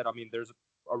 like you said, I mean, there's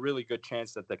a really good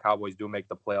chance that the Cowboys do make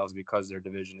the playoffs because their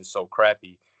division is so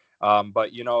crappy.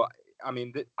 But, I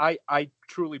mean, I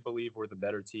truly believe we're the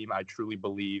better team. I truly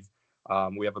believe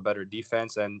we have a better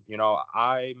defense. And,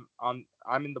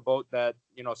 I'm in the boat that,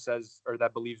 says or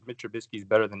that believes Mitch Trubisky is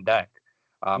better than Dak.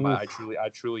 I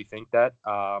truly think that,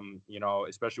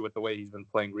 especially with the way he's been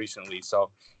playing recently.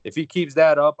 So if he keeps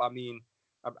that up, I mean,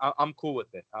 I'm cool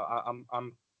with it.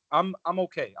 I'm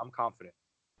okay. I'm confident.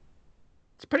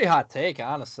 It's a pretty hot take,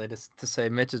 honestly, to say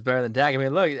Mitch is better than Dak. I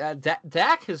mean, look,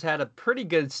 Dak has had a pretty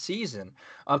good season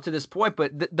up to this point,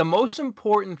 but the most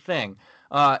important thing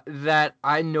that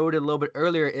I noted a little bit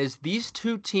earlier is these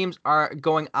two teams are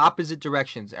going opposite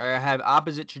directions, or have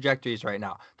opposite trajectories right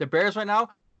now. The Bears right now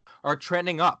are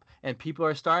trending up, and people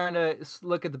are starting to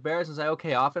look at the Bears and say,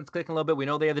 okay, offense clicking a little bit. We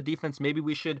know they have the defense. Maybe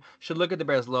we should look at the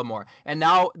Bears a little more. And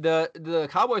now the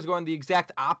Cowboys are going the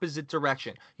exact opposite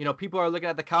direction. People are looking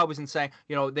at the Cowboys and saying,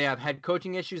 they have head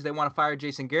coaching issues. They want to fire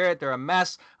Jason Garrett. They're a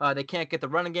mess. They can't get the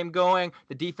running game going.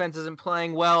 The defense isn't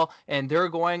playing well, and they're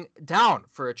going down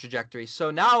for a trajectory.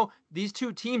 So now these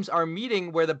two teams are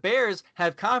meeting where the Bears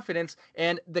have confidence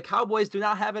and the Cowboys do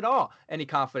not have at all any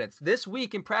confidence. This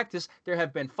week in practice, there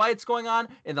have been fights going on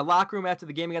in the locker room after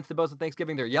the game against the Bills on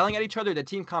Thanksgiving. They're yelling at each other. The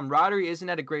team camaraderie isn't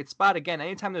at a great spot. Again,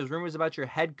 anytime there's rumors about your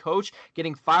head coach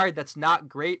getting fired, that's not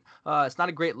great. It's not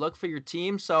a great look for your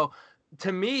team. So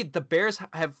to me, the Bears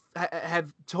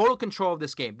have total control of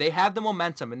this game. They have the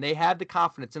momentum and they have the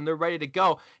confidence and they're ready to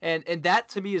go. And that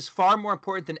to me is far more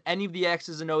important than any of the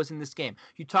X's and O's in this game.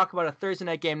 You talk about a Thursday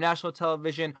night game, national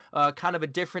television, kind of a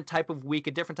different type of week,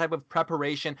 a different type of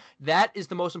preparation. That is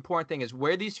the most important thing, is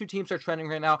where these two teams are trending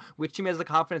right now, which team has the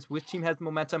confidence, which team has the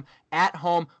momentum at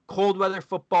home, cold weather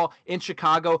football in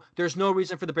Chicago. There's no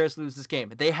reason for the Bears to lose this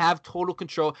game. They have total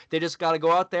control. They just got to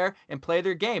go out there and play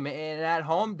their game. And at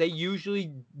home, they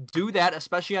usually do that,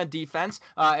 especially on defense.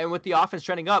 And with the offense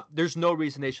trending up, there's no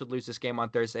reason they should lose this game on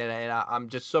Thursday. And I'm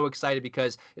just so excited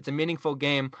because it's a meaningful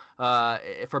game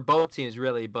for both teams,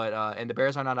 really. But and the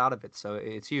Bears are not out of it, so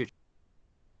it's huge.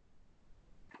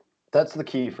 That's the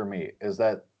key for me, is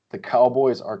that the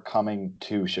Cowboys are coming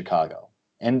to Chicago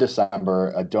in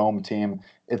December, a dome team.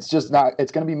 It's just not.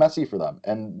 It's going to be messy for them.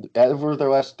 And over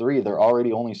their last three, they're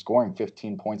already only scoring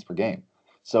 15 points per game.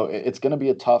 So it's going to be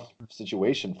a tough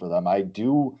situation for them. I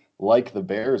do like the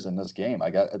Bears in this game.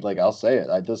 I'll say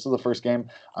it. This is the first game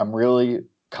I'm really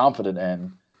confident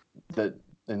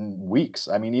in weeks.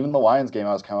 I mean, even the Lions game,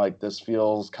 I was kind of like, this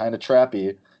feels kind of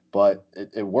trappy, but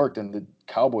it worked. And the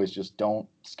Cowboys just don't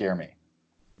scare me.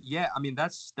 Yeah, I mean,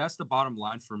 that's the bottom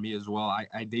line for me as well.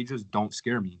 They just don't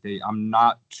scare me. I'm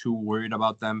not too worried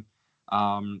about them.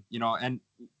 And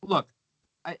look,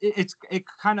 it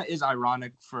kind of is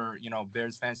ironic for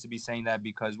Bears fans to be saying that,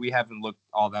 because we haven't looked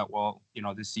all that well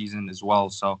this season as well.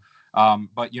 So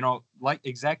but like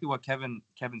exactly what Kevin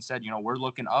said, we're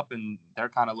looking up and they're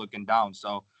kind of looking down.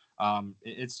 So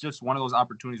it's just one of those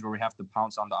opportunities where we have to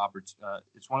pounce on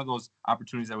it's one of those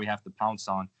opportunities that we have to pounce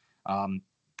on.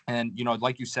 And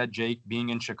like you said, Jake, being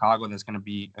in Chicago, that's going to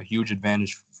be a huge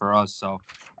advantage for us. So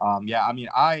yeah, I mean,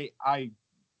 I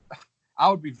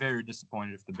would be very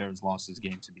disappointed if the Bears lost this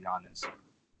game, to be honest.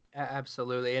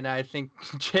 Absolutely. And I think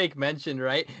Jake mentioned,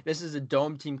 right, this is a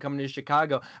dome team coming to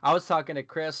Chicago. I was talking to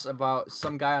Chris about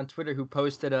some guy on Twitter who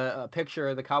posted a picture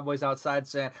of the Cowboys outside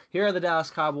saying, here are the Dallas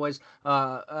Cowboys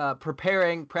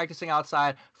practicing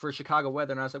outside for Chicago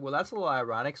weather. And I was like, well, that's a little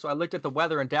ironic. So I looked at the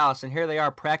weather in Dallas, and here they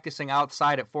are practicing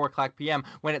outside at 4 o'clock p.m.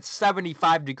 when it's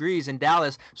 75 degrees in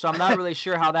Dallas. So I'm not really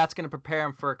sure how that's going to prepare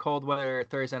them for cold weather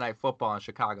Thursday night football in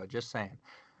Chicago. Just saying.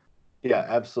 Yeah,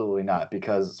 absolutely not.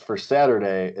 Because for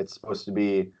Saturday, it's supposed to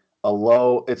be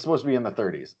it's supposed to be in the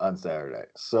 30s on Saturday.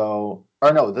 So,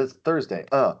 or no, that's Thursday.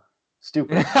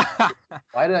 Stupid.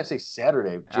 Why did I say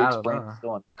Saturday? Jake's don't brain's know.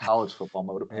 still in college football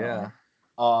mode, apparently.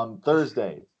 Yeah.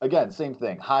 Thursday, again, same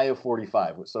thing, high of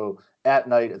 45. So at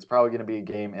night, it's probably going to be a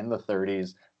game in the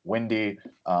 30s, windy.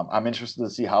 I'm interested to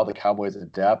see how the Cowboys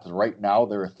adapt. Right now,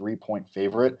 they're a 3-point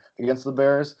favorite against the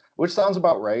Bears, which sounds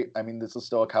about right. I mean, this is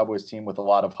still a Cowboys team with a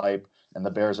lot of hype, and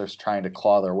the Bears are trying to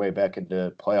claw their way back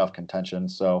into playoff contention.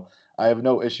 So I have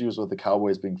no issues with the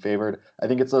Cowboys being favored. I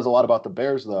think it says a lot about the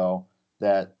Bears, though,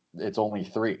 that it's only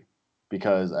 3,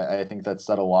 because I think that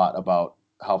said a lot about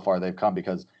how far they've come.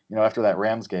 Because, after that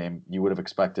Rams game, you would have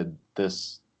expected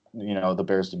this, the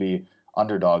Bears to be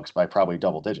underdogs by probably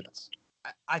double digits.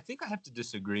 I think I have to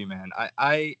disagree, man.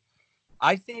 I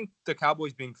think the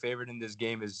Cowboys being favored in this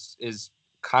game is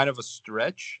kind of a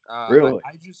stretch. Really?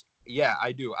 I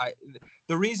do.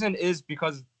 The reason is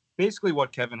because basically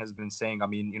what Kevin has been saying. I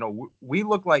mean, we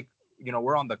look like,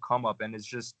 we're on the come up, and it's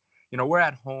just, we're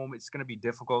at home. It's going to be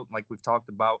difficult, like we've talked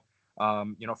about.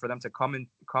 For them to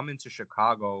come into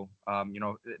Chicago.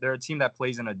 They're a team that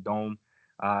plays in a dome.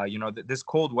 This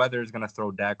cold weather is going to throw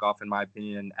Dak off, in my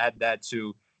opinion. Add that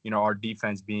to, our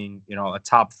defense being, a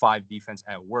top 5 defense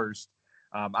at worst.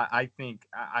 I think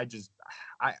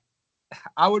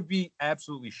I would be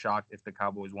absolutely shocked if the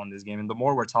Cowboys won this game. And the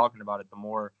more we're talking about it, the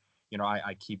more,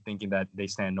 I keep thinking that they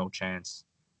stand no chance.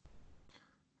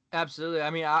 Absolutely. I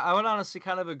mean, I would honestly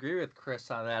kind of agree with Chris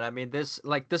on that. I mean, this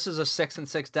is a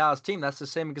 6-6 Dallas team. That's the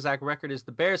same exact record as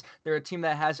the Bears. They're a team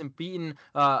that hasn't beaten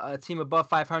a team above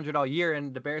 500 all year,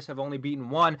 and the Bears have only beaten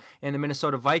one in the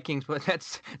Minnesota Vikings. But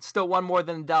that's still one more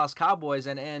than the Dallas Cowboys.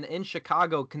 And in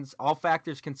Chicago, all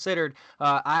factors considered,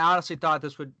 I honestly thought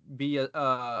this would be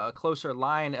a closer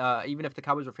line, even if the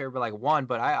Cowboys were favored by like 1.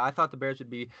 But I thought the Bears would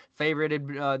be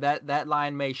favorited. That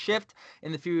line may shift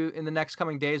in the next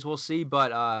coming days. We'll see.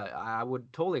 But I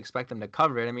would totally expect them to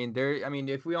cover it. I mean,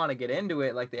 if we want to get into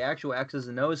it, like the actual X's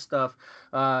and O's stuff,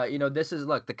 this is,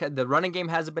 look, the running game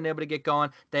hasn't been able to get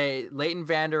going. Leighton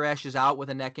Vander Esch is out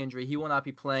with a neck injury. He will not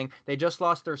be playing. They just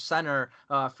lost their center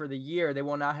for the year. They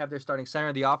will not have their starting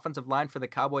center. The offensive line for the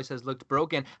Cowboys has looked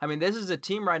broken. I mean, this is a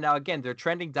team right now, again, they're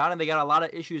trending down, and they got a lot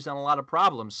of issues and a lot of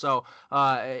problems. So,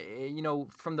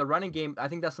 from the running game, I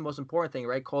think that's the most important thing,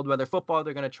 right? Cold weather football,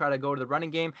 they're going to try to go to the running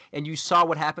game, and you saw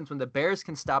what happens when the Bears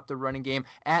can stop the running game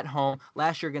at home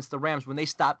last year against the Rams. When they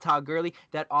stopped Todd Gurley,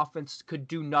 that offense could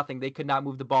do nothing. They could not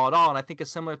move the ball at all. And I think a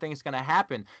similar thing is going to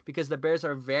happen because the Bears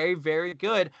are very, very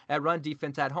good at run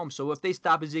defense at home. So if they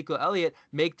stop Ezekiel Elliott,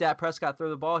 make Dak Prescott throw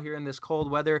the ball here in this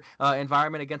cold weather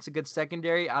environment against a good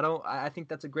secondary, I think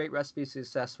that's a great recipe for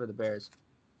success for the Bears.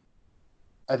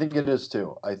 I think it is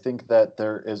too. I think that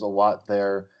there is a lot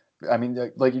there. I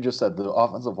mean, like you just said, the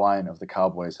offensive line of the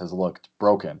Cowboys has looked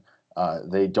broken.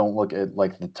 They don't look at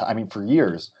like for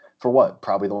years,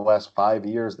 probably the last 5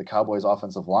 years, the Cowboys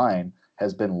offensive line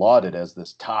has been lauded as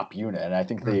this top unit. And I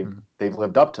think they've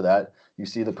lived up to that. You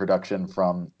see the production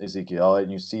from Ezekiel Elliott,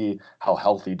 and you see how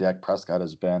healthy Dak Prescott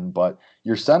has been, but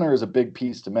your center is a big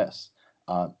piece to miss.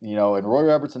 And Roy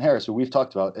Robertson Harris, who we've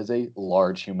talked about, is a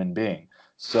large human being.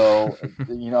 So,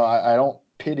 I don't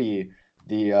pity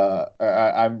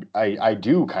I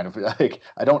do kind of like,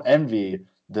 I don't envy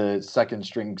the second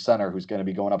string center who's going to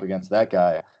be going up against that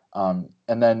guy. And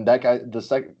then that guy,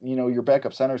 your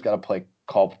backup center's got to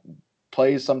call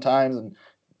plays sometimes and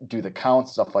do the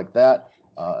counts, stuff like that,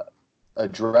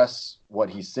 address what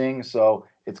he's seeing. So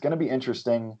it's going to be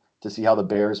interesting to see how the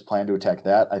Bears plan to attack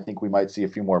that. I think we might see a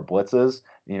few more blitzes.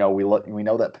 We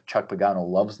know that Chuck Pagano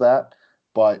loves that,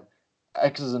 but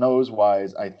X's and O's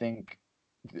wise, I think,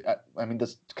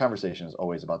 this conversation is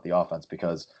always about the offense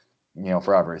because,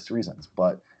 for obvious reasons.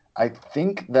 But I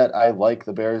think that I like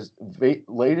the Bears.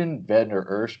 Leighton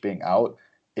Vander Esch being out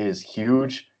is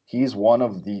huge. He's one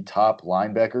of the top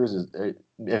linebackers,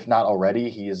 if not already.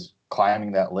 He is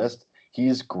climbing that list.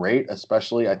 He's great,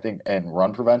 especially, I think, in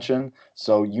run prevention.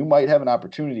 So you might have an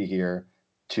opportunity here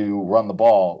to run the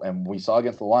ball. And we saw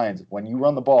against the Lions, when you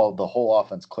run the ball, the whole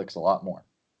offense clicks a lot more.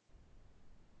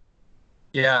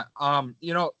 Yeah, I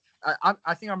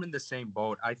think I'm in the same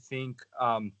boat. I think,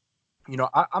 I'm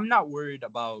not worried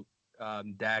about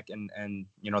Dak and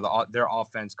their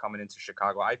offense coming into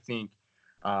Chicago. I think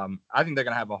they're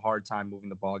gonna have a hard time moving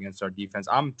the ball against our defense.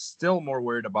 I'm still more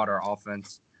worried about our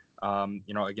offense,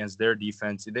 against their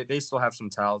defense. They still have some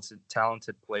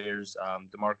talented players.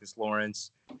 DeMarcus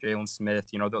Lawrence, Jalen Smith.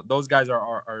 Those guys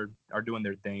are doing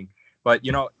their thing, but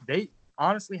they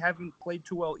honestly haven't played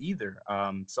too well either.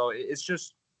 So it's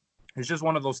just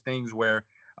one of those things where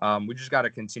we just got to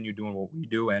continue doing what we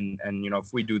do, and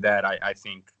if we do that, I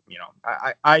think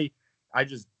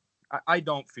I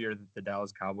don't fear the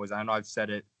Dallas Cowboys. I know I've said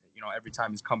it every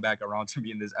time he's come back around to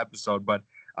me in this episode. But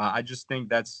I just think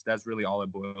that's really all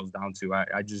it boils down to.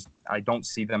 I don't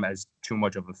see them as too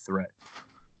much of a threat.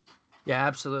 Yeah,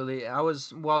 absolutely.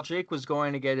 While Jake was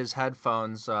going to get his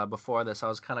headphones before this, I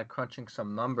was kind of crunching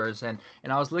some numbers, and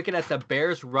I was looking at the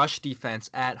Bears' rush defense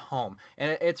at home,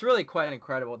 and it's really quite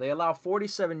incredible. They allow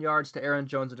 47 yards to Aaron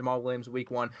Jones and Jamal Williams week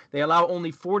 1. They allow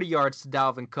only 40 yards to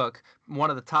Dalvin Cook,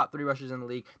 one of the top 3 rushers in the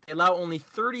league. They allow only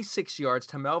 36 yards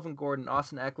to Melvin Gordon,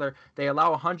 Austin Eckler. They allow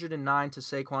 109 to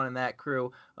Saquon and that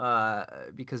crew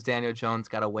because Daniel Jones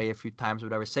got away a few times or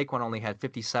whatever. Saquon only had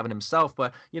 57 himself,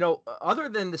 but other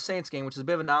than the Saints game, which is a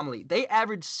bit of an anomaly, they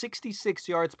average 66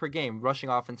 yards per game rushing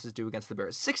offenses do against the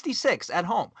Bears. 66 at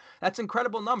home. That's an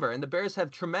incredible number, and the Bears have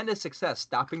tremendous success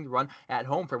stopping the run at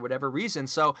home for whatever reason.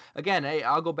 So again,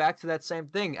 I'll go back to that same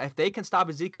thing. If they can stop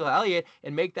Ezekiel Elliott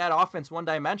and make that offense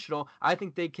one-dimensional, I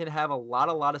think they can have a lot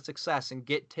of success and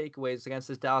get takeaways against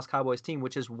this Dallas Cowboys team,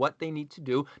 which is what they need to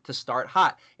do to start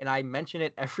hot. And I mention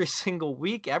it every single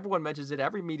week. Everyone mentions it,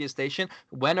 every media station.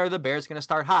 When are the Bears going to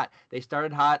start hot? They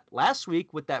started hot last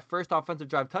week with that first offensive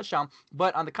drive touchdown,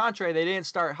 but on the contrary, they didn't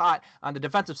start hot on the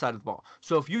defensive side of the ball.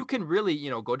 So if you can really,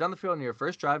 go down the field in your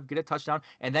first drive, get a touchdown,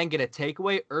 and then get a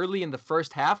takeaway early in the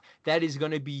first half, that is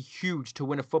going to be huge to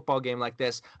win a football game like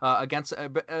this against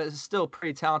a still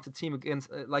pretty talented team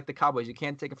against like the Cowboys. You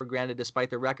can't take it for granted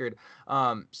despite their record.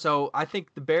 So I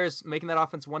think the Bears making that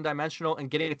offense one-dimensional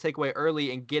and getting a takeaway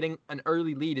early and getting an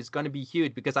early lead is going to be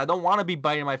huge, because I don't want to be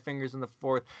biting my fingers in the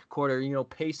fourth quarter,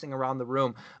 pacing around the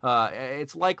room.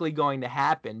 It's likely going to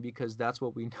happen because that's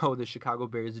what we know the Chicago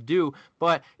Bears do,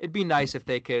 but it'd be nice if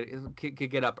they could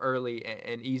get up early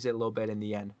and ease it a little bit in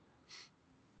the end.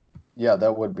 Yeah,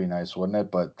 that would be nice, wouldn't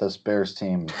it? But this Bears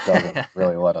team doesn't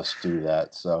really let us do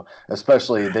that. So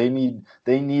especially they need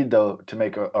to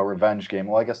make a revenge game.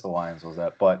 Well, I guess the Lions was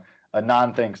that, but a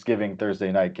non-Thanksgiving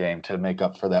Thursday night game to make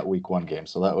up for that week 1 game.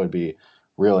 So that would be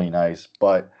really nice.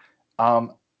 But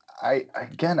I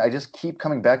just keep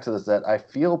coming back to this, that I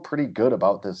feel pretty good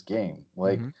about this game.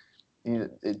 Like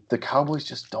the Cowboys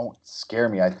just don't scare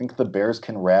me. I think the Bears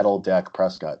can rattle Dak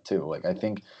Prescott too. Like I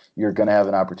think you're going to have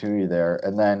an opportunity there,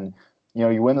 and then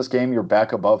you win this game, you're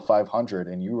back above 500,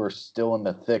 and you are still in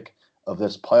the thick of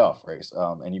this playoff race.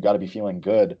 And you got to be feeling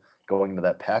good going into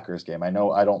that Packers game. I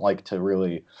know I don't like to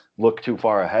really look too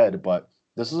far ahead, but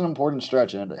this is an important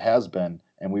stretch, and it has been,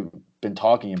 and we've been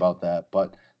talking about that.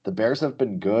 But the Bears have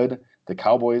been good. The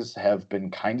Cowboys have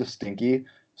been kind of stinky.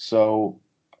 So,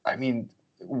 I mean,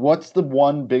 what's the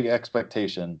one big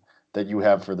expectation that you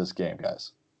have for this game,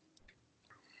 guys?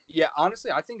 Yeah,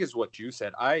 honestly, I think is what you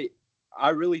said. I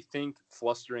really think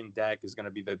flustering Dak is going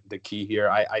to be the key here.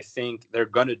 I think they're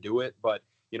going to do it, but,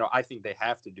 I think they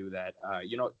have to do that.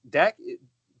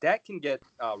 Dak can get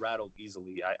rattled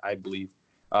easily, I believe.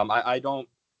 I don't,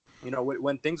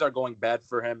 when things are going bad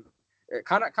for him,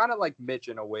 kind of like Mitch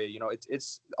in a way,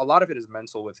 it's a lot of it is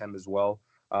mental with him as well.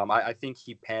 I think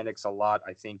he panics a lot.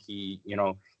 I think he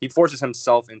forces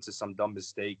himself into some dumb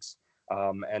mistakes.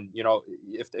 And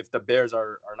if the Bears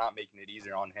are not making it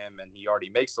easier on him and he already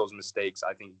makes those mistakes,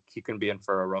 I think he can be in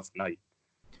for a rough night.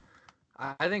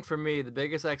 I think for me, the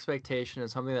biggest expectation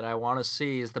is something that I want to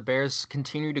see is the Bears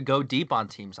continue to go deep on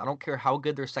teams. I don't care how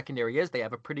good their secondary is. They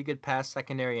have a pretty good pass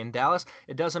secondary in Dallas.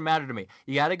 It doesn't matter to me.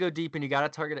 You got to go deep, and you got to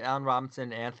target Allen Robinson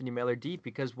and Anthony Miller deep,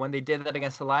 because when they did that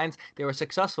against the Lions, they were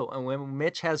successful. And when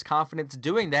Mitch has confidence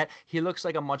doing that, he looks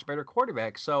like a much better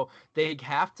quarterback. So they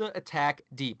have to attack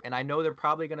deep. And I know they're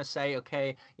probably going to say,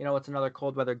 okay, it's another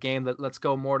cold weather game. Let's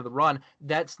go more to the run.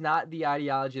 That's not the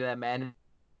ideology that man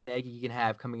you can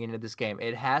have coming into this game.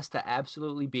 It has to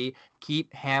absolutely be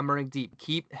keep hammering deep,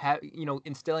 keep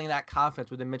instilling that confidence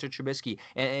within Mitchell Trubisky,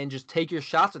 and just take your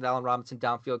shots with Allen Robinson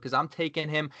downfield, because I'm taking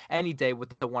him any day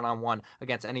with the one-on-one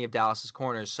against any of Dallas's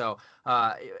corners. So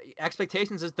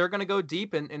expectations is they're going to go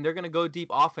deep, and they're going to go deep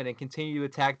often and continue to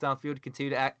attack downfield, continue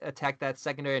to attack that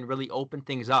secondary, and really open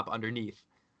things up underneath.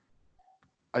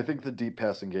 I think the deep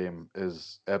passing game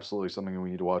is absolutely something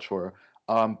we need to watch for.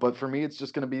 But for me, it's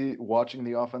just going to be watching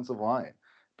the offensive line,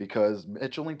 because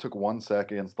Mitch only took 1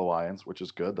 sack against the Lions, which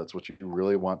is good. That's what you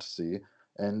really want to see.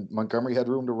 And Montgomery had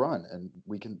room to run. And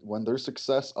when there's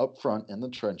success up front in the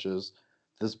trenches,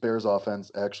 this Bears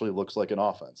offense actually looks like an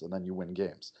offense, and then you win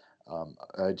games.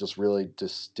 I just really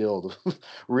distilled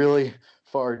really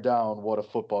far down what a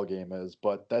football game is,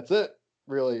 but that's it,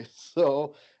 really.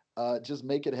 So just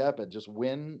make it happen. Just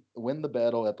win the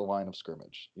battle at the line of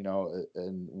scrimmage,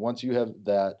 and once you have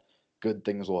that, good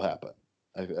things will happen.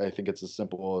 I think it's as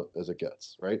simple as it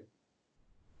gets, right?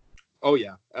 Oh,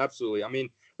 yeah, absolutely. I mean,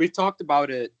 we've talked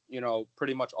about it,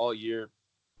 pretty much all year.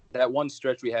 that one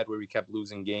stretch we had where we kept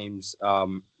losing games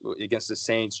against the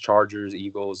Saints, Chargers,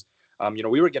 Eagles,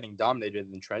 we were getting dominated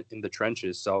in the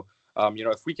trenches. So,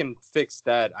 if we can fix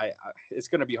that, it's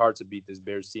going to be hard to beat this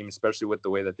Bears team, especially with the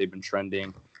way that they've been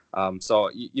trending. I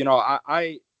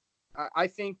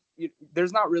think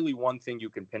there's not really one thing you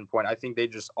can pinpoint. I think they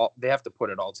have to put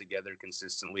it all together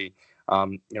consistently.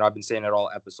 I've been saying it all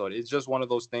episode. It's just one of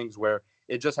those things where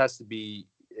it just has to be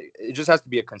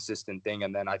a consistent thing,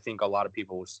 and then I think a lot of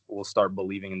people will start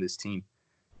believing in this team.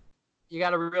 You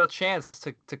got a real chance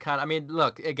to kind of. I mean,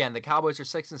 look, again, the Cowboys are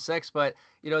 6-6, but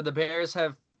the Bears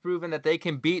have proven that they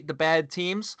can beat the bad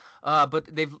teams, but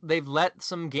they've let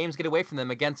some games get away from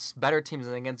them against better teams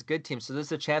and against good teams. So this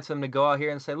is a chance for them to go out here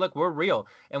and say, look, we're real,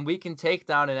 and we can take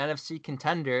down an NFC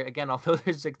contender. Again, although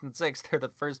they're 6-6, they're the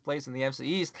first place in the NFC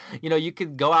East. You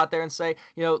could go out there and say,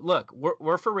 look,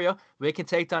 we're for real. We can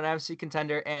take down an NFC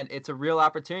contender, and it's a real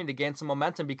opportunity to gain some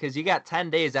momentum because you got 10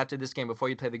 days after this game before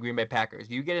you play the Green Bay Packers.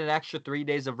 You get an extra 3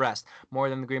 days of rest, more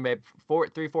than the Green Bay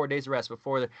 4 days of rest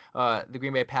before the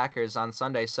Green Bay Packers on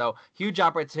Sunday. So huge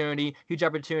opportunity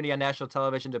on national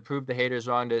television to prove the haters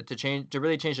wrong, to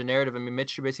really change the narrative. I mean,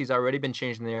 Mitch Trubisky's already been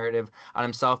changing the narrative on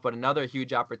himself, but another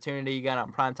huge opportunity again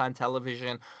on primetime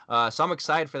television. So I'm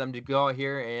excited for them to go out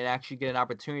here and actually get an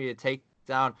opportunity to take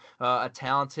down a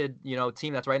talented,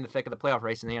 team that's right in the thick of the playoff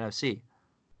race in the NFC.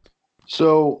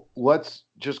 So let's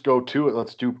just go to it.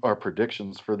 Let's do our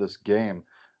predictions for this game.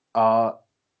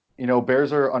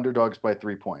 Bears are underdogs by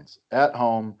 3 points at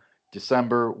home.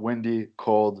 December, windy,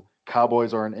 cold.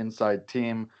 Cowboys are an inside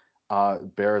team.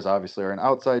 Bears obviously are an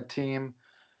outside team.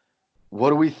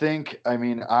 What do we think? I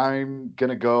mean, I'm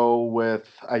going to go with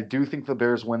 – I do think the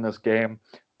Bears win this game.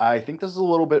 I think this is a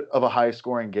little bit of a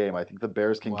high-scoring game. I think the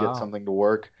Bears can get something to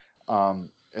work.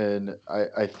 And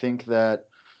I think that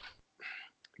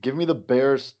 – give me the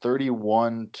Bears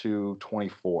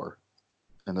 31-24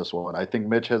 in this one. I think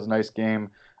Mitch has a nice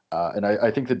game. And I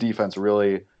think the defense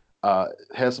really –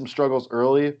 has some struggles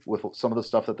early with some of the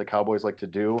stuff that the Cowboys like to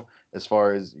do as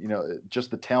far as,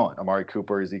 just the talent, Amari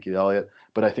Cooper, Ezekiel Elliott.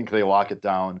 But I think they lock it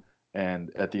down,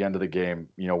 and at the end of the game,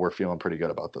 we're feeling pretty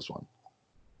good about this one.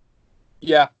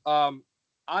 Yeah, I'm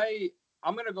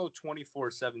going to go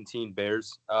 24-17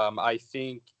 Bears. I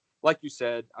think, like you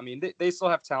said, I mean, they still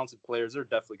have talented players. They're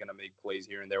definitely going to make plays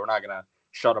here and there. We're not going to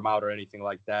shut them out or anything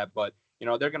like that. But,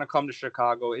 they're going to come to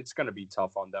Chicago. It's going to be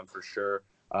tough on them for sure.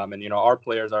 And, our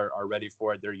players are ready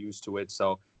for it. They're used to it.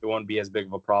 So it won't be as big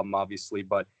of a problem, obviously.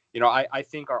 But, I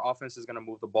think our offense is going to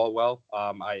move the ball well.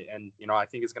 I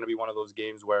think it's going to be one of those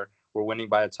games where we're winning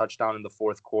by a touchdown in the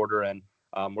fourth quarter. And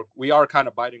we are kind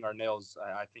of biting our nails.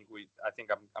 I think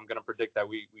I'm going to predict that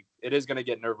it is going to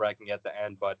get nerve-wracking at the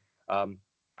end. But I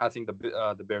think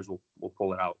the Bears will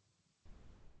pull it out.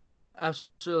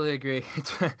 Absolutely agree.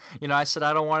 I said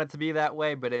I don't want it to be that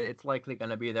way, but it's likely going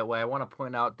to be that way. I want to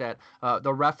point out that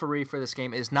the referee for this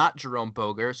game is not Jerome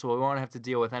Boger, so we won't have to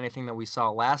deal with anything that we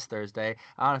saw last Thursday.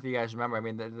 I don't know if you guys remember. I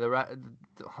mean,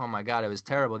 oh my God, it was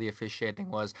terrible. The officiating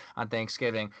was on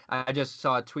Thanksgiving. I just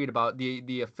saw a tweet about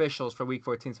the officials for Week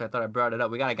 14, so I thought I brought it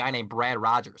up. We got a guy named Brad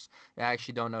Rogers. I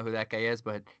actually don't know who that guy is,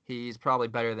 but he's probably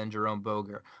better than Jerome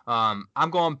Boger. I'm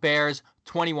going Bears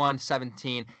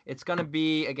 21-17. It's going to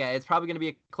be, again, it's probably going to be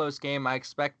a close game. I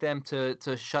expect them to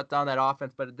shut down that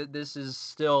offense, but this is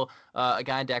still a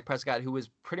guy in Dak Prescott who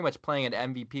was pretty much playing at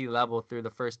MVP level through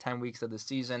the first 10 weeks of the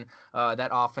season. That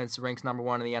offense ranks number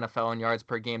 1 in the NFL in yards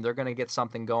per game. They're going to get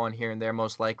something going here and there,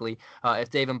 most likely. If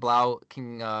David Blau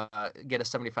can get a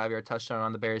 75-yard touchdown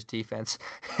on the Bears defense,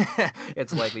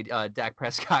 it's likely Dak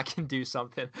Prescott can do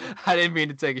something. I didn't mean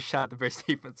to take a shot at the Bears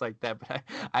defense like that, but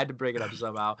I had to bring it up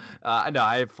somehow. No,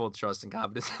 I have full trust and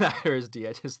confidence in Irish D.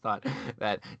 I just thought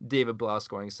that David Blau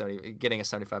getting a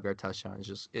 75-yard touchdown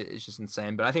is just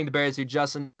insane. But I think the Bears do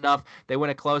just enough. They win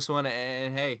a close one,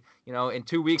 and hey, in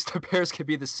 2 weeks the Bears could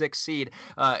be the 6th seed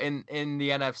in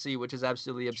the NFC, which is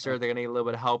absolutely absurd. They're gonna need a little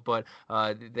bit of help, but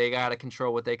they gotta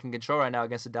control what they can control right now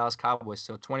against the Dallas Cowboys.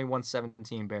 So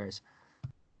 21-17 Bears.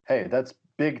 Hey, that's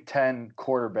Big Ten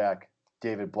quarterback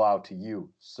David Blau to you,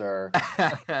 sir.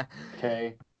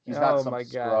 Okay, he's not some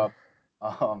scrub.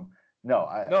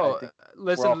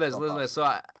 Listen to this. So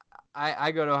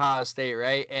I go to Ohio State,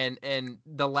 right? And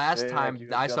the last time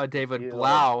I saw David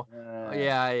Blau,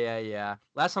 yeah.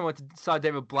 Last time I saw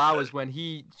David Blau was when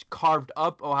he carved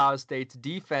up Ohio State's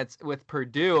defense with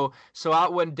Purdue. So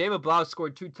when David Blau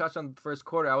scored 2 touchdowns in the first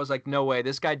quarter, I was like, no way.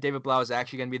 This guy, David Blau, is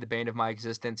actually going to be the bane of my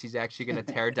existence. He's actually going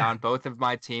to tear down both of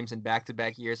my teams in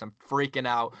back-to-back years. I'm freaking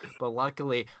out. But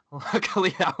luckily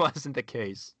that wasn't the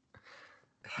case.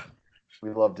 We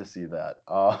love to see that.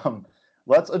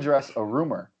 Let's address a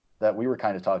rumor that we were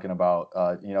kind of talking about,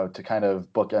 to kind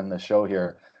of bookend the show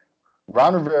here.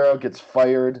 Ron Rivera gets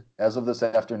fired as of this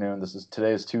afternoon.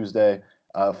 Today is Tuesday.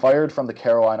 Fired from the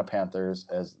Carolina Panthers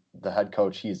as the head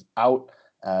coach. He's out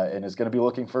and is going to be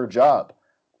looking for a job.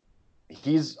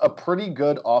 He's a pretty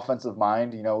good offensive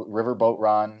mind. Riverboat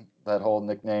Ron, that whole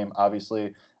nickname,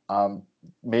 obviously,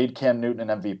 made Cam Newton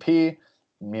an MVP,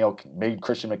 made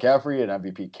Christian McCaffrey an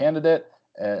MVP candidate.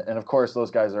 And of course, those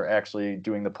guys are actually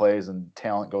doing the plays, and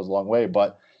talent goes a long way.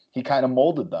 But he kind of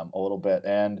molded them a little bit.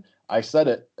 And I said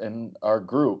it in our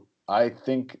group. I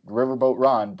think Riverboat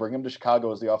Ron, bring him to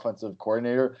Chicago as the offensive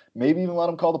coordinator, maybe even let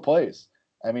him call the plays.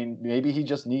 I mean, maybe he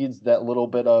just needs that little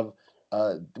bit of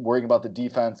worrying about the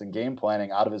defense and game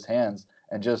planning out of his hands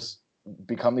and just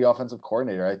become the offensive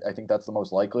coordinator. I think that's the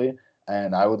most likely,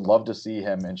 and I would love to see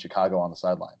him in Chicago on the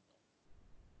sideline.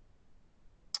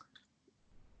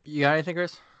 You got anything,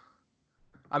 Chris?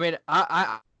 I mean,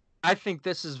 I think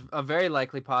this is a very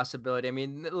likely possibility. I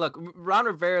mean, look, Ron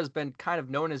Rivera has been kind of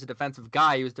known as a defensive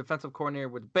guy. He was defensive coordinator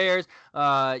with the Bears.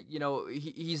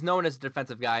 He's known as a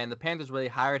defensive guy, and the Panthers really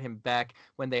hired him back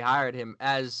when they hired him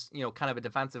as, kind of a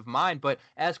defensive mind. But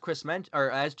as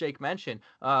as Jake mentioned,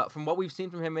 from what we've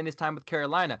seen from him in his time with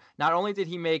Carolina, not only did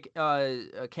he make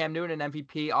Cam Newton an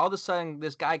MVP, all of a sudden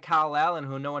this guy Kyle Allen,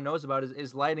 who no one knows about,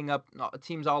 is lighting up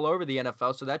teams all over the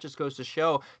NFL. So that just goes to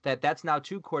show that that's now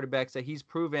two quarterbacks that he's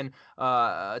proven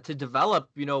to develop,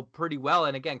 pretty well.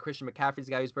 And again, Christian McCaffrey's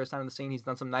the guy who's burst on the scene. He's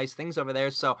done some nice things over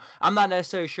there. So I'm not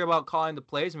necessarily sure about calling the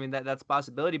plays. I mean, that's a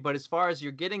possibility. But as far as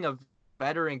you're getting a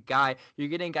veteran guy, you're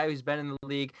getting a guy who's been in the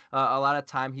league a lot of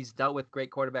time. He's dealt with great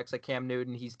quarterbacks like Cam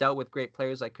Newton. He's dealt with great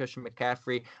players like Christian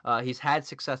McCaffrey. He's had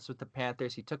success with the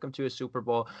Panthers. He took them to a Super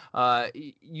Bowl.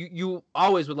 You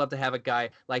always would love to have a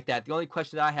guy like that. The only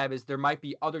question that I have is there might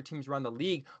be other teams around the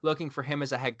league looking for him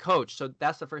as a head coach. So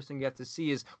that's the first thing you have to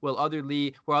see is will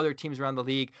other teams around the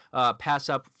league pass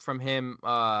up from him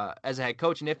as a head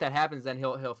coach? And if that happens, then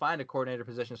he'll find a coordinator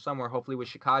position somewhere, hopefully with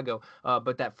Chicago.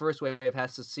 But that first wave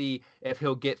has to see if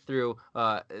he'll get through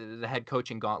the head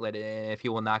coaching gauntlet, and if he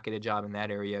will not get a job in that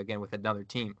area again with another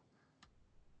team.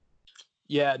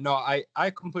 Yeah, no, I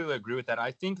completely agree with that.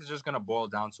 I think it's just going to boil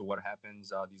down to what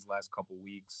happens these last couple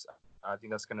weeks. I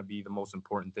think that's going to be the most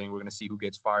important thing. We're going to see who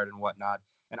gets fired and whatnot.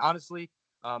 And honestly,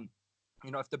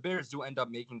 if the Bears do end up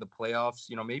making the playoffs,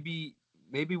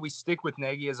 maybe we stick with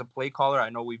Nagy as a play caller. I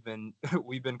know we've been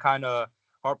kind of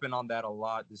harping on that a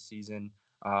lot this season.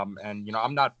 I'm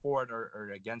not for it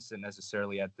or against it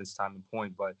necessarily at this time and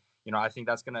point, but I think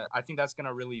that's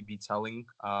gonna really be telling.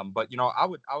 But I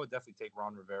would definitely take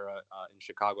Ron Rivera in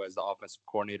Chicago as the offensive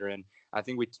coordinator, and I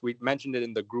think we mentioned it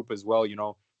in the group as well.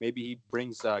 Maybe he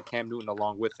brings Cam Newton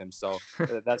along with him, so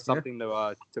that's something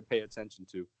to pay attention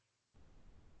to.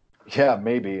 Yeah,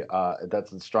 maybe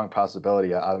that's a strong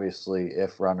possibility. Obviously,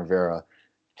 if Ron Rivera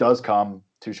does come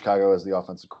to Chicago as the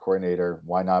offensive coordinator,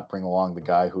 why not bring along the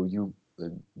guy who you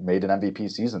made an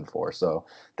MVP season for? So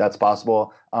that's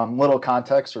possible. Little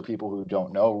context for people who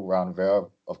don't know, Ron Rivera,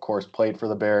 of course, played for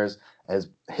the Bears, has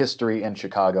history in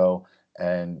Chicago,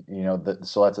 and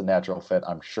so that's a natural fit.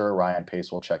 I'm sure Ryan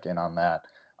Pace will check in on that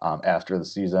after the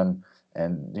season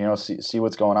and see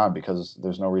what's going on, because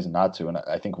there's no reason not to. And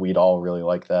I think we'd all really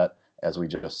like that, as we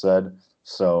just said.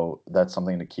 So that's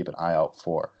something to keep an eye out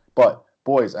for. But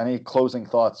boys, any closing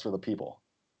thoughts for the people?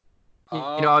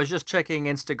 I was just checking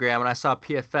Instagram and I saw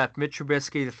PFF, Mitch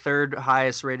Trubisky, the third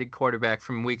highest rated quarterback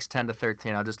from weeks 10 to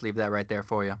 13. I'll just leave that right there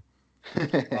for you.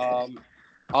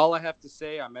 All I have to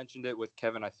say, I mentioned it with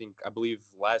Kevin, I believe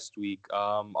last week.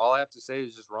 All I have to say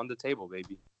is just run the table,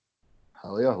 baby.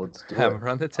 Hell yeah, let's do it.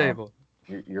 Run the table.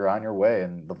 You're on your way,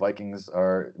 and the Vikings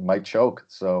might choke,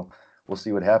 so we'll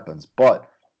see what happens.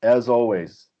 But as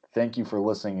always, thank you for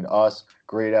listening to us.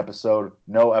 Great episode.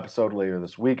 No episode later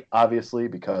this week, obviously,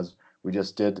 because we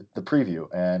just did the preview.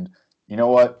 And you know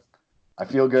what? I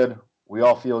feel good. We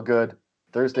all feel good.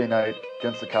 Thursday night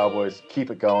against the Cowboys.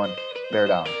 Keep it going. Bear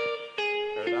down.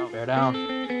 Bear down. Bear down.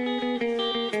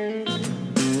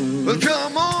 Well,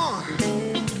 come on.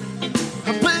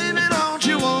 Baby, don't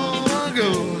you wanna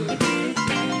go?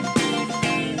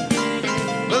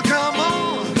 Well, come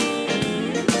on.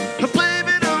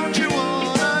 Baby, don't you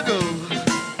wanna go?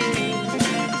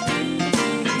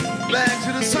 Back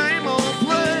to the same old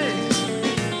place.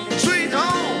 Sweet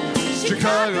home,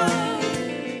 Chicago.